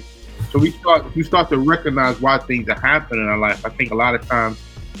public. So we start to recognize why things are happening in our life. I think a lot of times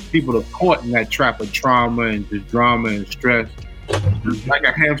people are caught in that trap of trauma and just drama and stress. Like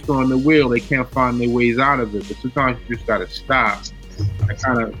a hamster on the wheel, they can't find their ways out of it. But sometimes you just gotta stop and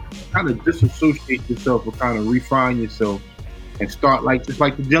kind of disassociate yourself or kind of refine yourself and start just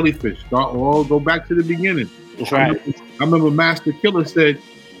like the jellyfish. Go back to the beginning. That's right. I remember Master Killer said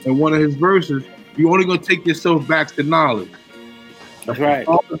in one of his verses, "You're only gonna take yourself back to knowledge." That's right.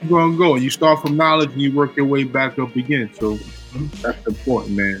 All is gonna go. You start from knowledge and you work your way back up again. So that's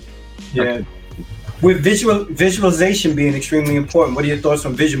important, man. Yeah. With visualization being extremely important, what are your thoughts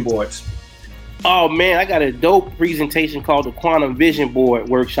on vision boards? Oh man, I got a dope presentation called the Quantum Vision Board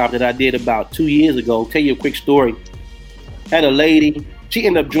workshop that I did about 2 years ago. I'll tell you a quick story. I had a lady, she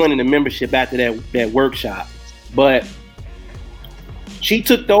ended up joining the membership after that workshop, but she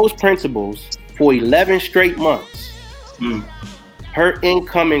took those principles for 11 straight months. Her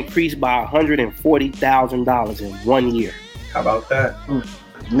income increased by $140,000 in 1 year. How about that?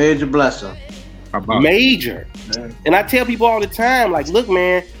 Major blessing. Major. Man. And I tell people all the time, like, look,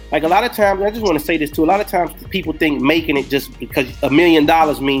 man, like a lot of times, I just want to say this too. A lot of times people think making it just because $1 million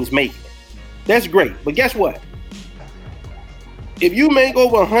means making it. That's great. But guess what? If you make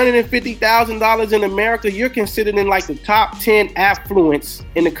over $150,000 in America, you're considered in like the top 10 affluents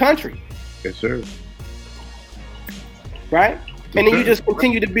in the country. Yes, sir. Right? And then you just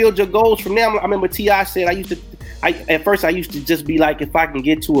continue to build your goals from there. I remember T.I. said, at first I used to just be like, if I can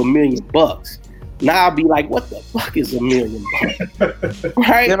get to $1 million. Now I'll be like, what the fuck is $1 million?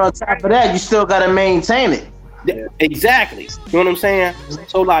 Right? Then on top of that, you still got to maintain it. Yeah. Exactly. You know what I'm saying?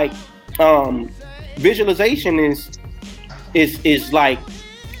 So like, visualization is like,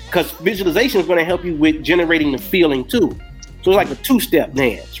 because visualization is going to help you with generating the feeling too. So it's like a two-step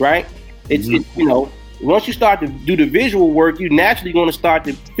dance, right? It's you know, once you start to do the visual work, you're naturally going to start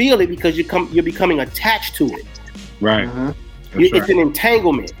to feel it because you're becoming attached to it. Right. It's an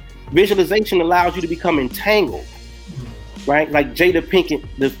entanglement. Visualization allows you to become entangled, right? Like Jada Pinkett,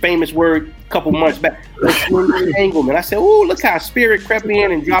 the famous word a couple months back, entanglement. I said, "Oh, look how spirit crept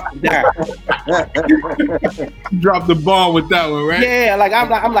in and dropped it down." Dropped the ball with that one, right? Yeah, like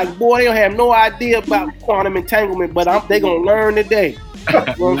I'm like, boy, they don't have no idea about quantum entanglement, but they gonna learn today. You know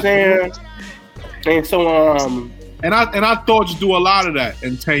what I'm saying? And so, and our thoughts do a lot of that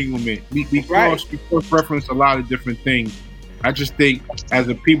entanglement. We cross reference a lot of different things. I just think as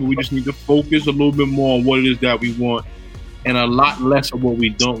a people, we just need to focus a little bit more on what it is that we want and a lot less of what we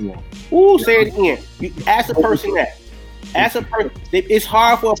don't want. Ooh, say it again. You ask a person that. Ask a person. It's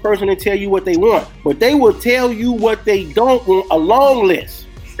hard for a person to tell you what they want, but they will tell you what they don't want, a long list.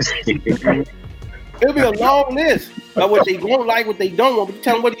 It'll be a long list of what they don't like, what they don't want, but you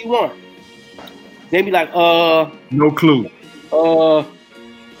tell them, what do you want? They be like, no clue. I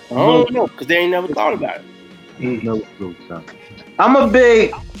don't know, because they ain't never thought about it. No clue, son. I'm a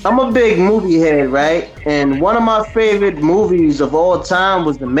big movie head, right? And one of my favorite movies of all time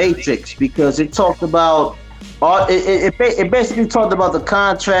was The Matrix, because it talked about it basically talked about the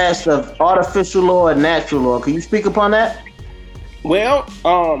contrast of artificial law and natural law. Can you speak upon that? Well,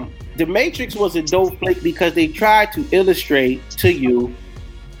 The Matrix was a dope flick because they tried to illustrate to you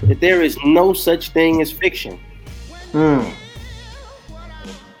that there is no such thing as fiction.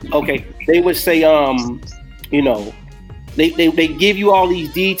 Okay, they would say, you know, they give you all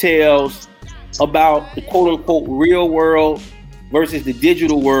these details about the quote unquote real world versus the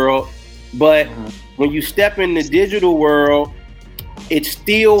digital world, but when you step in the digital it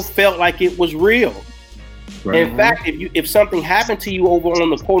still felt like it was real. Right. In fact, if something happened to you over on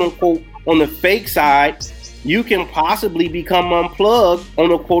the quote unquote on the fake side, you can possibly become unplugged on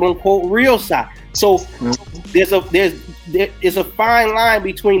the quote unquote real side. So there's a fine line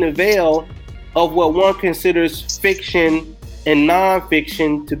between the veil of what one considers fiction and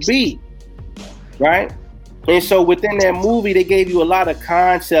nonfiction to be, right? And so within that movie, they gave you a lot of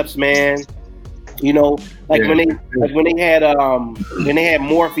concepts, man. You know, like when they had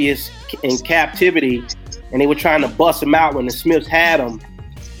Morpheus in captivity, and they were trying to bust him out when the Smiths had him,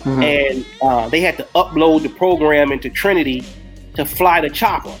 and they had to upload the program into Trinity to fly the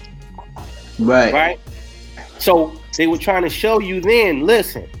chopper. Right. So they were trying to show you then,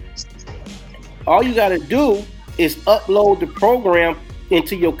 listen, all you got to do is upload the program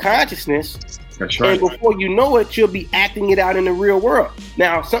into your consciousness. That's right. And before you know it, you'll be acting it out in the real world.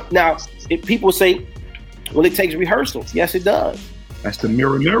 Now, if people say, well, it takes rehearsal. Yes, it does. That's the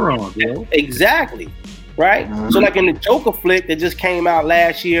mirror neuron, bro. Exactly. Right? So like in the Joker flick that just came out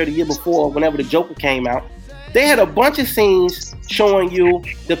last year, the year before, whenever the Joker came out, they had a bunch of scenes showing you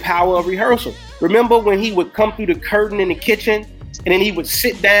the power of rehearsal. Remember when he would come through the curtain in the kitchen and then he would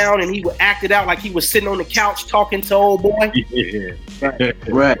sit down and he would act it out like he was sitting on the couch talking to old boy? Yeah.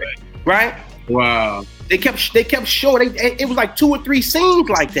 Right? Wow. They kept showing, it was like 2 or 3 scenes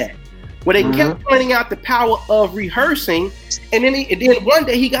like that, where they kept pointing out the power of rehearsing, and then one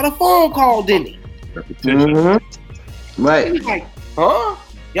day he got a phone call, didn't he? Repetition. Right. He was like, huh?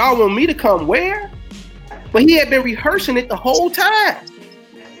 Y'all want me to come where? But he had been rehearsing it the whole time.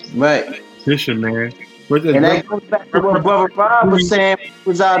 Right. Repetition, man. And that goes back to what Brother Rob was saying. He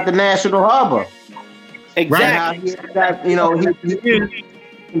was out at the National Harbor. Exactly. Right. He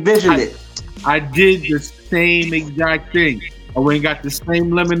envisioned it. I did the same exact thing. I went and got the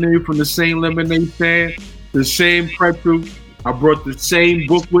same lemonade from the same lemonade stand, the same pretzel. I brought the same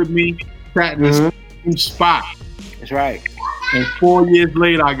book with me, sat in the same spot. That's right. And 4 years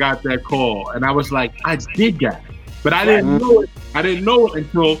later, I got that call, and I was like, I did that, but I didn't know it. I didn't know it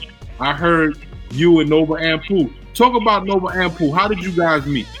until I heard you and Nova Ampu. Talk about Nova Ampu. How did you guys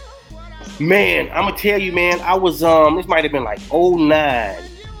meet? Man, I'm gonna tell you, man. I was this might have been like 2009.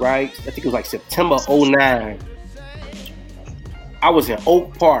 right? I think it was like September 09. I was in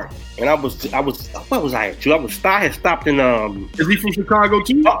Oak Park, and I was where was I at? I had stopped in Is he from Chicago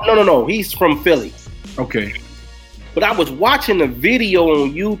too? No. He's from Philly. Okay. But I was watching a video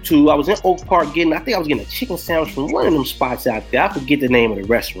on YouTube. I was in Oak Park I think I was getting a chicken sandwich from one of them spots out there. I forget the name of the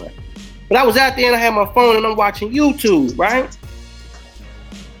restaurant. But I was out there and I had my phone and I'm watching YouTube, right?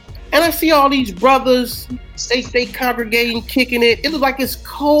 And I see all these brothers, they congregating, kicking it. It looks like it's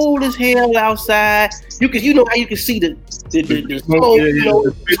cold as hell outside. You know how you can see the smoke,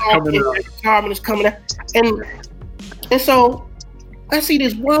 the carbon is coming out. And so I see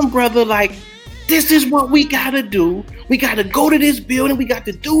this one brother like, this is what we gotta do. We gotta go to this building. We got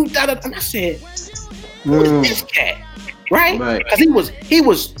to do that. And I said, who is this cat? Right? Because he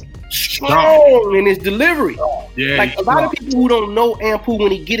was strong in his delivery. Yeah, like a lot of people who don't know Ampu,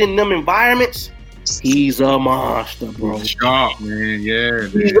 when he get in them environments, he's a monster, bro. Sharp, man. Yeah.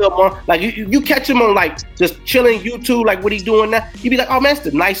 He's a monster. Like you catch him on like just chilling YouTube, like what he doing now. You be like, oh man, that's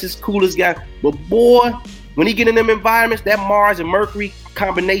the nicest, coolest guy. But boy, when he get in them environments, that Mars and Mercury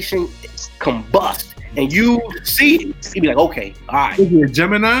combination combust, and you see it, you be like, okay, all right. Is he a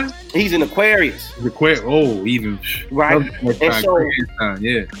Gemini? He's an Aquarius. Even right.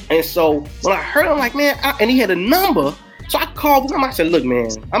 Yeah. And so when I heard him, like, man, and he had a number, so I called him. I said, look, man,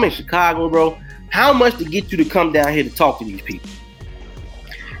 I'm in Chicago, bro. How much to get you to come down here to talk to these people?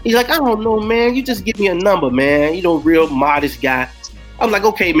 He's like, I don't know, man. You just give me a number, man. You know, real modest guy. I was like,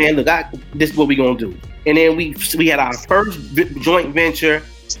 okay, man, look, this is what we gonna do. And then we had our first joint venture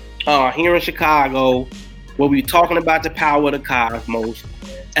here in Chicago, where we were talking about the power of the cosmos.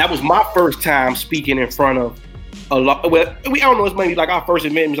 That was my first time speaking in front of a lot. Well, I don't know, it's maybe like our first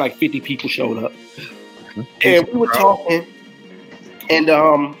event was like 50 people showed up, and we were talking, and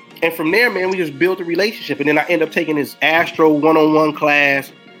from there, man, we just built a relationship. And then I ended up taking this Astro 101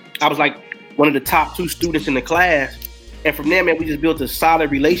 class. I was like one of the top 2 students in the class. And from there, man, we just built a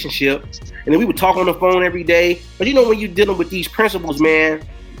solid relationship. And then we would talk on the phone every day. But you know, when you're dealing with these principles, man,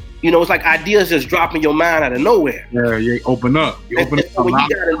 you know, it's like ideas just drop in your mind out of nowhere. Yeah, you open up. So when you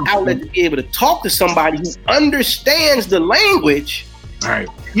got an outlet to be able to talk to somebody who understands the language, right?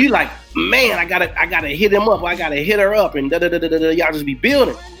 You like, man, I gotta hit him up. I gotta hit her up, and y'all just be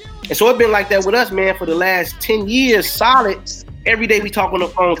building. And so it's been like that with us, man, for the last 10 years, solid. Every day we talk on the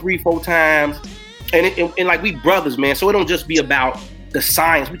phone 3-4 times, and like we brothers, man. So it don't just be about the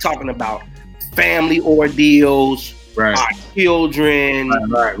science. We talking about family ordeals. Right. Our children.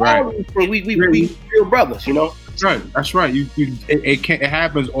 Right. We real brothers, you know. That's right. It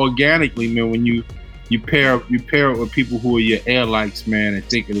happens organically, man. When you pair up with people who are your airlights, man, and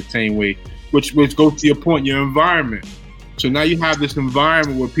think in the same way. Which goes to your point, your environment. So now you have this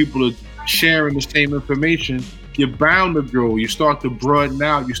environment where people are sharing the same information. You're bound to grow. You start to broaden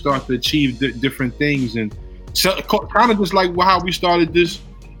out. You start to achieve different things, and so, kind of just like how we started this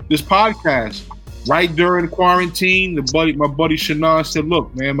podcast. Right during quarantine, my buddy Shannon said,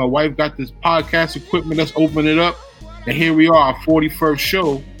 look, man, my wife got this podcast equipment, let's open it up. And here we are, our 41st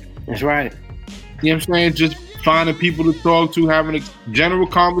show. That's right. You know what I'm saying? Just finding people to talk to, having a general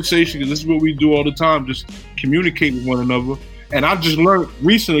conversation, because this is what we do all the time, just communicate with one another. And I've just learned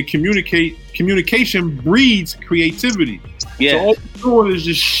recently, communication breeds creativity. Yeah. So all we're doing is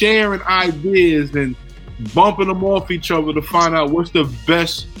just sharing ideas and bumping them off each other to find out what's the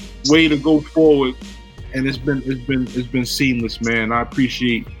best way to go forward. And it's been seamless, man. I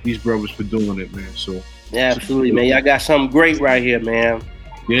appreciate these brothers for doing it, man. So yeah, absolutely, man. Y'all got something great right here, man.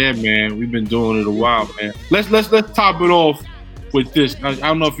 Yeah, man. We've been doing it a while, man. Let's top it off with this. I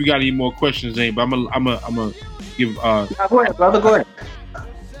don't know if you got any more questions, Zane, but I'm gonna give. Go ahead, brother. Go ahead.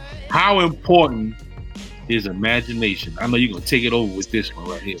 How important is imagination? I know you're gonna take it over with this one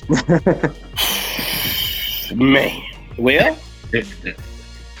right here, man. Well.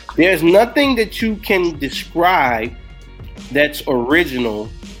 There's nothing that you can describe that's original,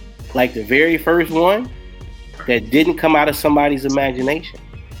 like the very first one, that didn't come out of somebody's imagination.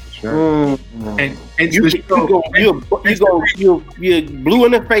 Sure. And you're blue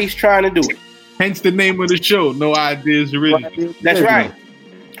in the face trying to do it. Hence the name of the show, No Ideas Original. That's right.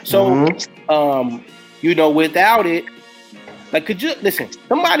 So, you know, without it, like, could you listen?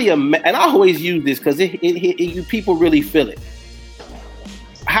 Somebody, and I always use this because you people really feel it.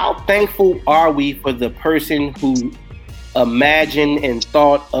 How thankful are we for the person who imagined and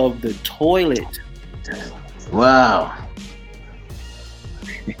thought of the toilet? Wow.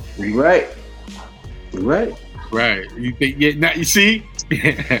 Right. You think? Yeah. Now you see,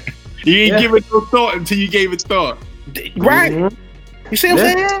 you ain't give it no thought until you gave it thought. Right. Mm-hmm. You see what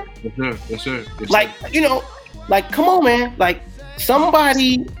I'm saying? Yes, sir. Like, you know, like, come on, man. Like,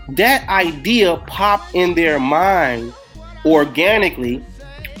 somebody, that idea popped in their mind organically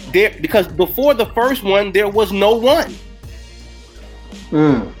there, because before the first one, there was no one.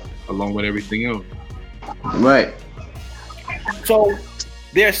 Along with everything else. Right. So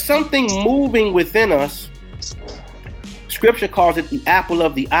there's something moving within us. Scripture calls it the apple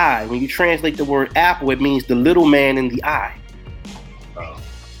of the eye. When you translate the word apple, it means the little man in the eye.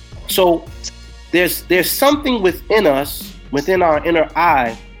 So there's something within us, within our inner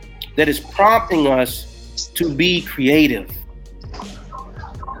eye, that is prompting us to be creative.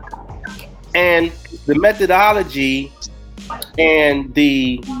 And the methodology and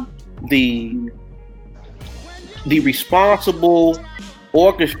the responsible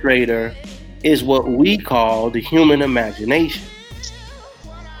orchestrator is what we call the human imagination.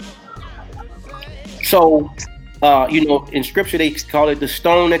 So, in scripture, they call it the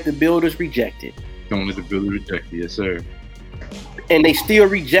stone that the builders rejected. Stone that the builders rejected, yes, sir. And they still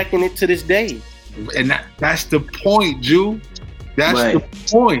rejecting it to this day. And that's the point, Jew. That's right.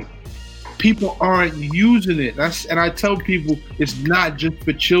 The point. People aren't using it. And I tell people it's not just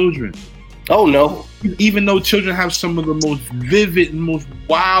for children. Oh no. Even though children have some of the most vivid and most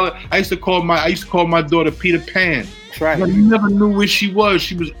wild. I used to call my daughter Peter Pan. That's right. But you never knew where she was.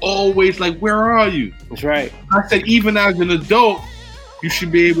 She was always like, "Where are you?" That's right. I said, even as an adult, you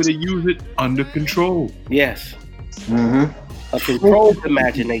should be able to use it under control. Yes. Mm-hmm. A controlled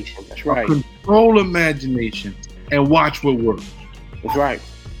imagination. That's right. A control imagination and watch what works. That's right.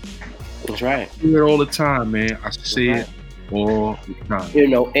 That's right. I see it all the time, man. I see it all the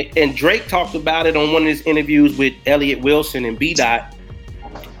time. And Drake talked about it on one of his interviews with Elliott Wilson and B-Dot,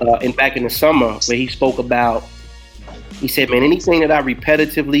 and back in the summer, where he spoke about, he said, man, anything that I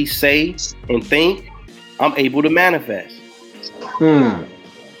repetitively say and think, I'm able to manifest.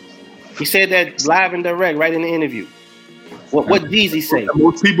 He said that live and direct, right in the interview. What Jeezy say?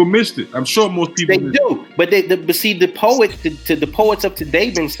 Most people missed it. I'm sure most people they do. But see, the poets, the poets of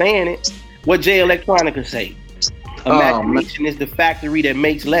today been saying it. What Jay Electronica say? Imagination is the factory that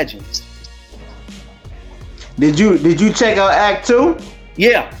makes legends. Did you check out Act 2?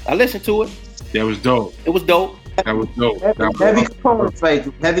 Yeah, I listened to it. That was dope. It was dope. That was dope. Heavy components, right?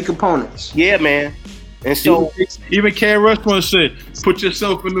 Heavy components. Yeah, man. And so even Karen Rush once said, "Put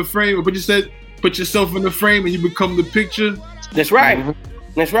yourself in the frame." But you said, "Put yourself in the frame, and you become the picture." That's right.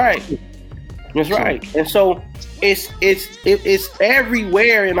 That's right. That's right. And so it's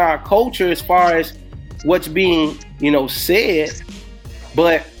everywhere in our culture as far as what's being said.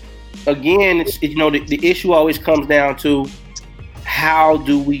 But again, the issue always comes down to how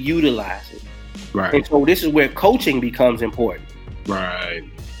do we utilize it. Right. And so this is where coaching becomes important. Right.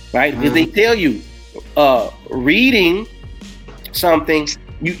 Right. Because they tell you, reading something,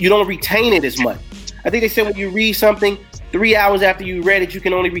 you don't retain it as much. I think they said when you read something, 3 hours after you read it, you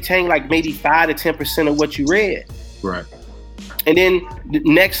can only retain like maybe 5 to 10% of what you read. Right. And then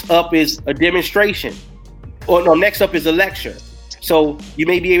next up is a demonstration. Or no, next up is a lecture. So you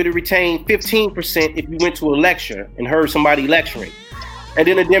may be able to retain 15% if you went to a lecture and heard somebody lecturing. And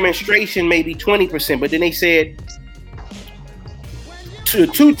then a demonstration may be 20%. But then they said the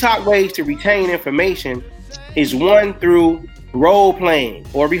two top ways to retain information is one through role playing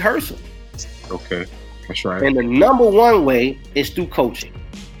or rehearsal. Okay, that's right. And the number one way is through coaching.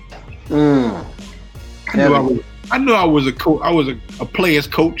 I knew I was a coach. I was a player's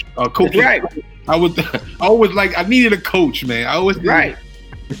coach. Coach. Right. I always like, I needed a coach, man. I always did. Right.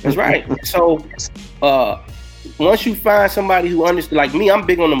 That's right. So once you find somebody who understands, like me, I'm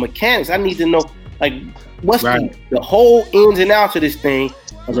big on the mechanics. I need to know like what's the whole ins and outs of this thing.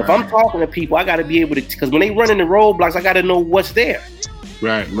 Because if I'm talking to people, I got to be able to, because when they run into roadblocks, I got to know what's there.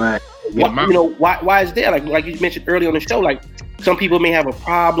 Right. Why is there? Like you mentioned earlier on the show, like some people may have a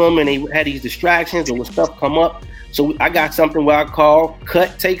problem and they had these distractions or when stuff come up. So I got something where I call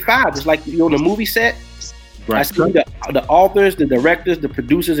cut, take 5. Just like on the movie set. Right. I see the authors, the directors, the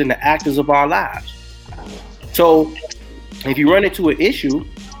producers, and the actors of our lives. So if you run into an issue,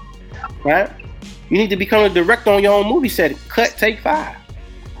 right, you need to become a director on your own movie set. Cut, take 5.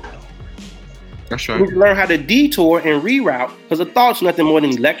 That's right. You need to learn how to detour and reroute, because a thought's nothing more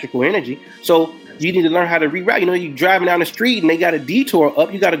than electrical energy. So you need to learn how to reroute. You're driving down the street and they got a detour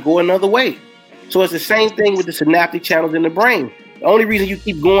up, you got to go another way. So it's the same thing with the synaptic channels in the brain. The only reason you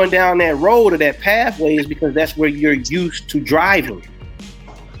keep going down that road or that pathway is because that's where you're used to driving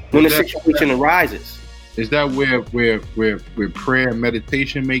when the situation arises. Is that where prayer and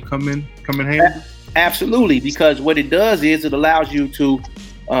meditation may come in handy? Absolutely, because what it does is it allows you to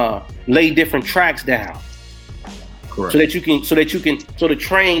lay different tracks down. Correct. So the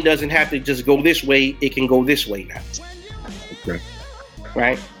train doesn't have to just go this way, it can go this way now. Okay.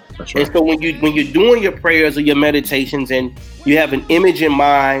 right? That's right. And so when you're doing your prayers or your meditations and you have an image in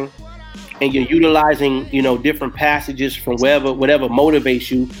mind and you're utilizing, different passages from whatever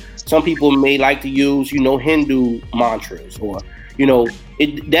motivates you. Some people may like to use, Hindu mantras or,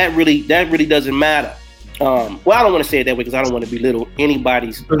 that really doesn't matter. Well, I don't want to say it that way because I don't want to belittle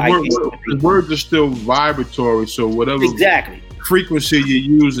anybody's idea. Words are still vibratory, so whatever frequency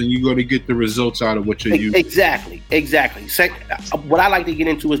you're using, you're going to get the results out of what you're using. Exactly. What I like to get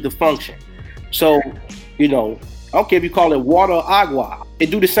into is the function. So, I don't care if you call it water or agua. It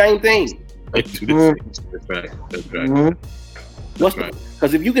do the same thing. That's right. Mm-hmm.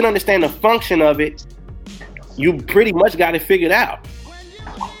 Because if you can understand the function of it, you pretty much got it figured out.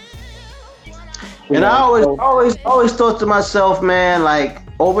 And I always thought to myself, man, like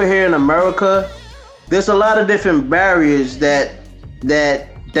over here in America, there's a lot of different barriers that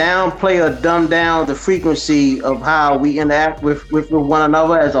downplay or dumb down the frequency of how we interact with one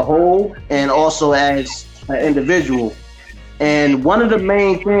another as a whole and also as an individual. And one of the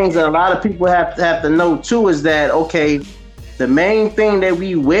main things that a lot of people have to know too is that, okay, the main thing that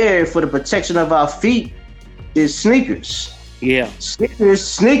we wear for the protection of our feet is sneakers. Yeah.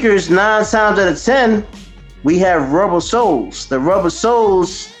 Sneakers, 9 times out of 10, we have rubber soles. The rubber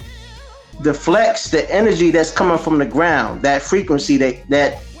soles deflects the energy that's coming from the ground, that frequency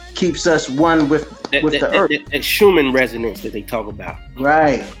that keeps us one with the earth. That Schumann resonance that they talk about.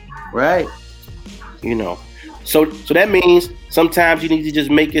 Right. So that means sometimes you need to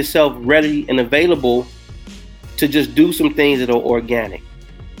just make yourself ready and available to just do some things that are organic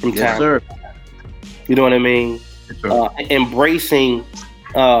from time. Yes, sir. You know what I mean? Embracing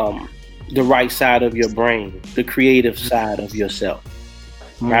the right side of your brain, the creative side of yourself.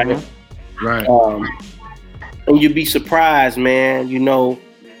 Mm-hmm. Right. And you'd be surprised, man.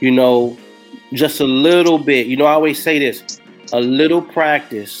 Just a little bit. I always say this: a little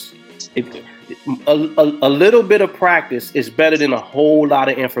practice. A little bit of practice is better than a whole lot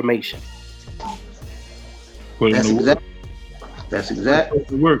of information. That's exactly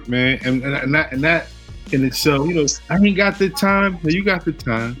the work, man. And that in itself, I ain't got the time. You got the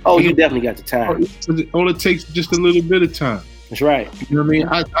time. Oh, you definitely got the time. All it takes is just a little bit of time. That's right. You know what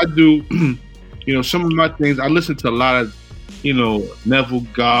I mean? I do, some of my things, I listen to a lot of, Neville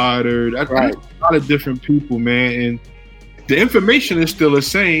Goddard. I listen to a lot of different people, man. And the information is still the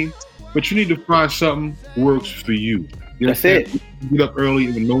same, but you need to find something that works for you. That's it. Get up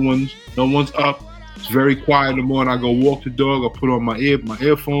early when no one's up. It's very quiet in the morning. I go walk the dog. I put on my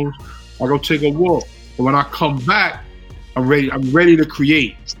earphones. I go take a walk. But when I come back, I'm ready to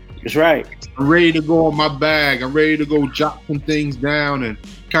create. That's right. I'm ready to go on my bag. I'm ready to go jot some things down and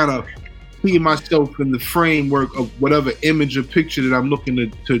kind of see myself in the framework of whatever image or picture that I'm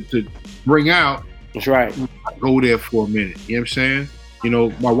looking to bring out. That's right. I go there for a minute. You know what I'm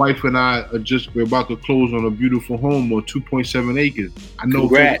saying? My wife and I we're about to close on a beautiful home on 2.7 acres. I know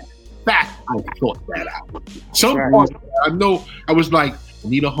Congrats. Fact, I thought that out. Some point, I know I was like, I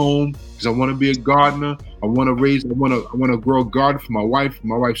need a home because I want to be a gardener. I want to grow a garden for my wife.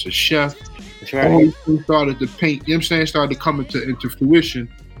 My wife's a chef. That's right. All these things started to paint. You know what I'm saying? Started to come into fruition,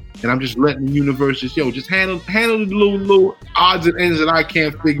 and I'm just letting the universe just handle the little odds and ends that I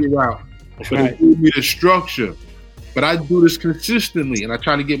can't figure out. That's but right. It gave me the structure. But I do this consistently, and I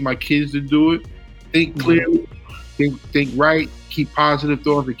try to get my kids to do it. Think clearly, think right, keep positive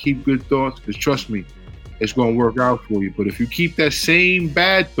thoughts, and keep good thoughts. Because trust me, it's going to work out for you. But if you keep that same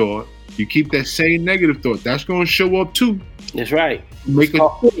bad thought, you keep that same negative thought, that's going to show up too. That's right. Make a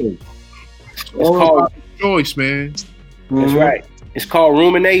choice. It's called choice, man. That's right. It's called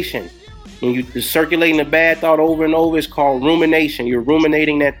rumination. When you're circulating the bad thought over and over, it's called rumination. You're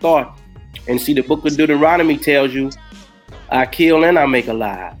ruminating that thought. And see, the book of Deuteronomy tells you, I kill and I make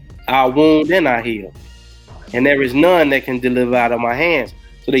alive. I wound and I heal. And there is none that can deliver out of my hands.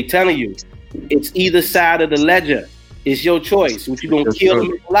 So they telling you, it's either side of the ledger. It's your choice. What you gonna kill or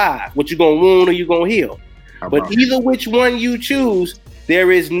make alive? What you gonna wound or you gonna heal? But either which one you choose,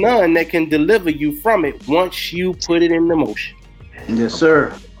 there is none that can deliver you from it once you put it into motion. Yes,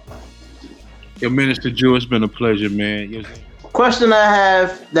 sir. Yo, Minister Jew, it's been a pleasure, man. Question I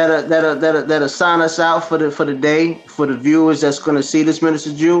have that'll sign us out for the day for the viewers that's going to see this,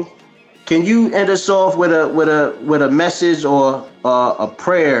 Minister Jew. Can you end us off with a message or a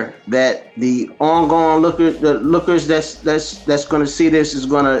prayer that the ongoing lookers that's going to see this is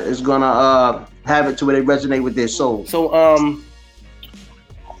gonna have it to where they resonate with their soul? So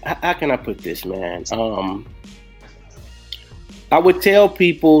how can I put this, man? I would tell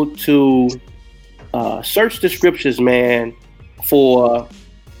people to search the scriptures, man, for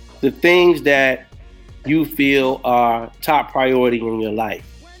the things that you feel are top priority in your life.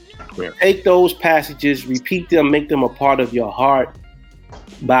 Yeah. Take those passages, repeat them, make them a part of your heart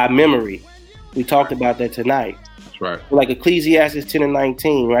by memory. We talked about that tonight. That's right. Like Ecclesiastes 10 and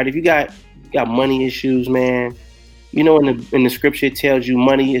 19, right? If you got money issues, man, you know, in the scripture it tells you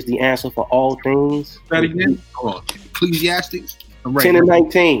money is the answer for all things. That again? Hold on. Ecclesiastes 10 and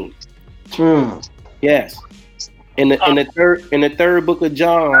 19. Yes. In the third book of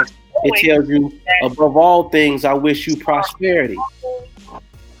John, it tells you, above all things, I wish you prosperity.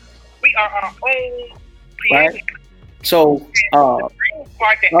 We are our own right? So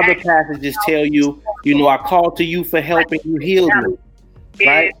other passages tell you, you know, I called to you for help and you healed me.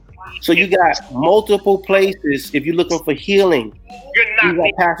 Right? So you got multiple places if you're looking for healing. You got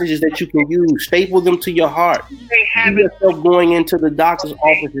passages that you can use. Staple them to your heart. You yourself going into the doctor's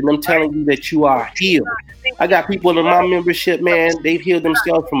office and them telling you that you are healed. I got people in my membership, man, they've healed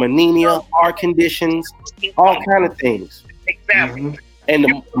themselves from anemia, heart conditions, all kind of things. Exactly. And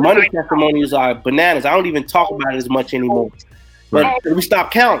the money testimonials are bananas. I don't even talk about it as much anymore. But we stop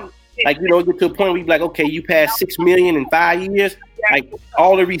counting. Like, you know, get to a point where you be like, okay, you passed 6 million in 5 years. Like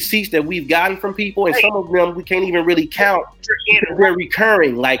all the receipts that we've gotten from people, and some of them we can't even really count because they're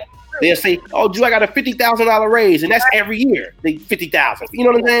recurring. Like they'll say, "Oh, Drew, I got a $50,000 raise," and that's every year. They 50,000. You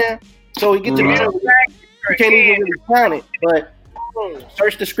know what I'm saying? So you get to you can't even really count it. But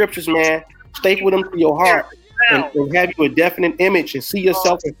search the scriptures, man. Staple them to your heart, and have you a definite image and see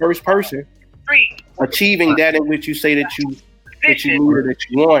yourself in first person, achieving that in which you say that you need or that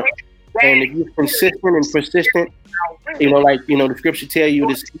you want. And if you're consistent and persistent, you know, like, you know, the scripture tell you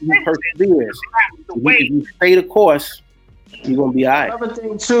this, he perseveres. If you stay the course, you're gonna be all right. Another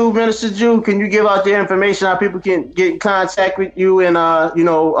thing too, Minister Drew, can you give out the information how people can get in contact with you and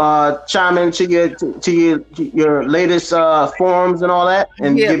chime into your latest forums and all that?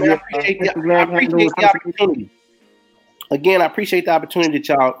 And yeah, give man, I appreciate the opportunity. Again, I appreciate the opportunity that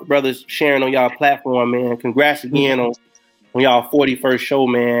y'all brothers sharing on y'all platform, man. Congrats again on y'all 41st show,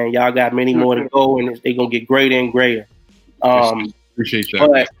 man. Y'all got many more to go, and they gonna get greater and greater. Appreciate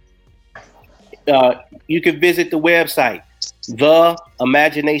that. But you can visit the website,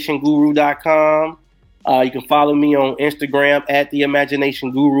 theimaginationguru.com. You can follow me on Instagram at The Imagination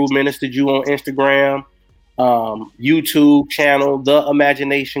Guru, Minister Drew on Instagram. YouTube channel, The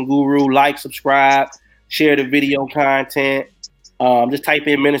Imagination Guru. Like, subscribe, share the video content. Just type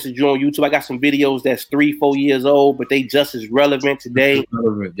in Minister Drew on YouTube. I got some videos that's 3-4 years old, but they just as relevant today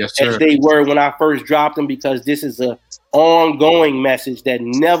yes, sir. as they were when I first dropped them, because this is a ongoing message that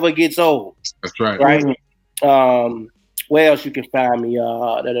never gets old. That's right. Right? Where else you can find me?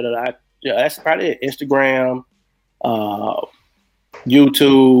 That's probably it. Instagram,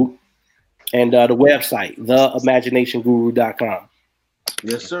 YouTube, and the website, theimaginationguru.com.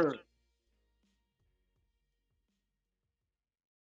 Yes, sir.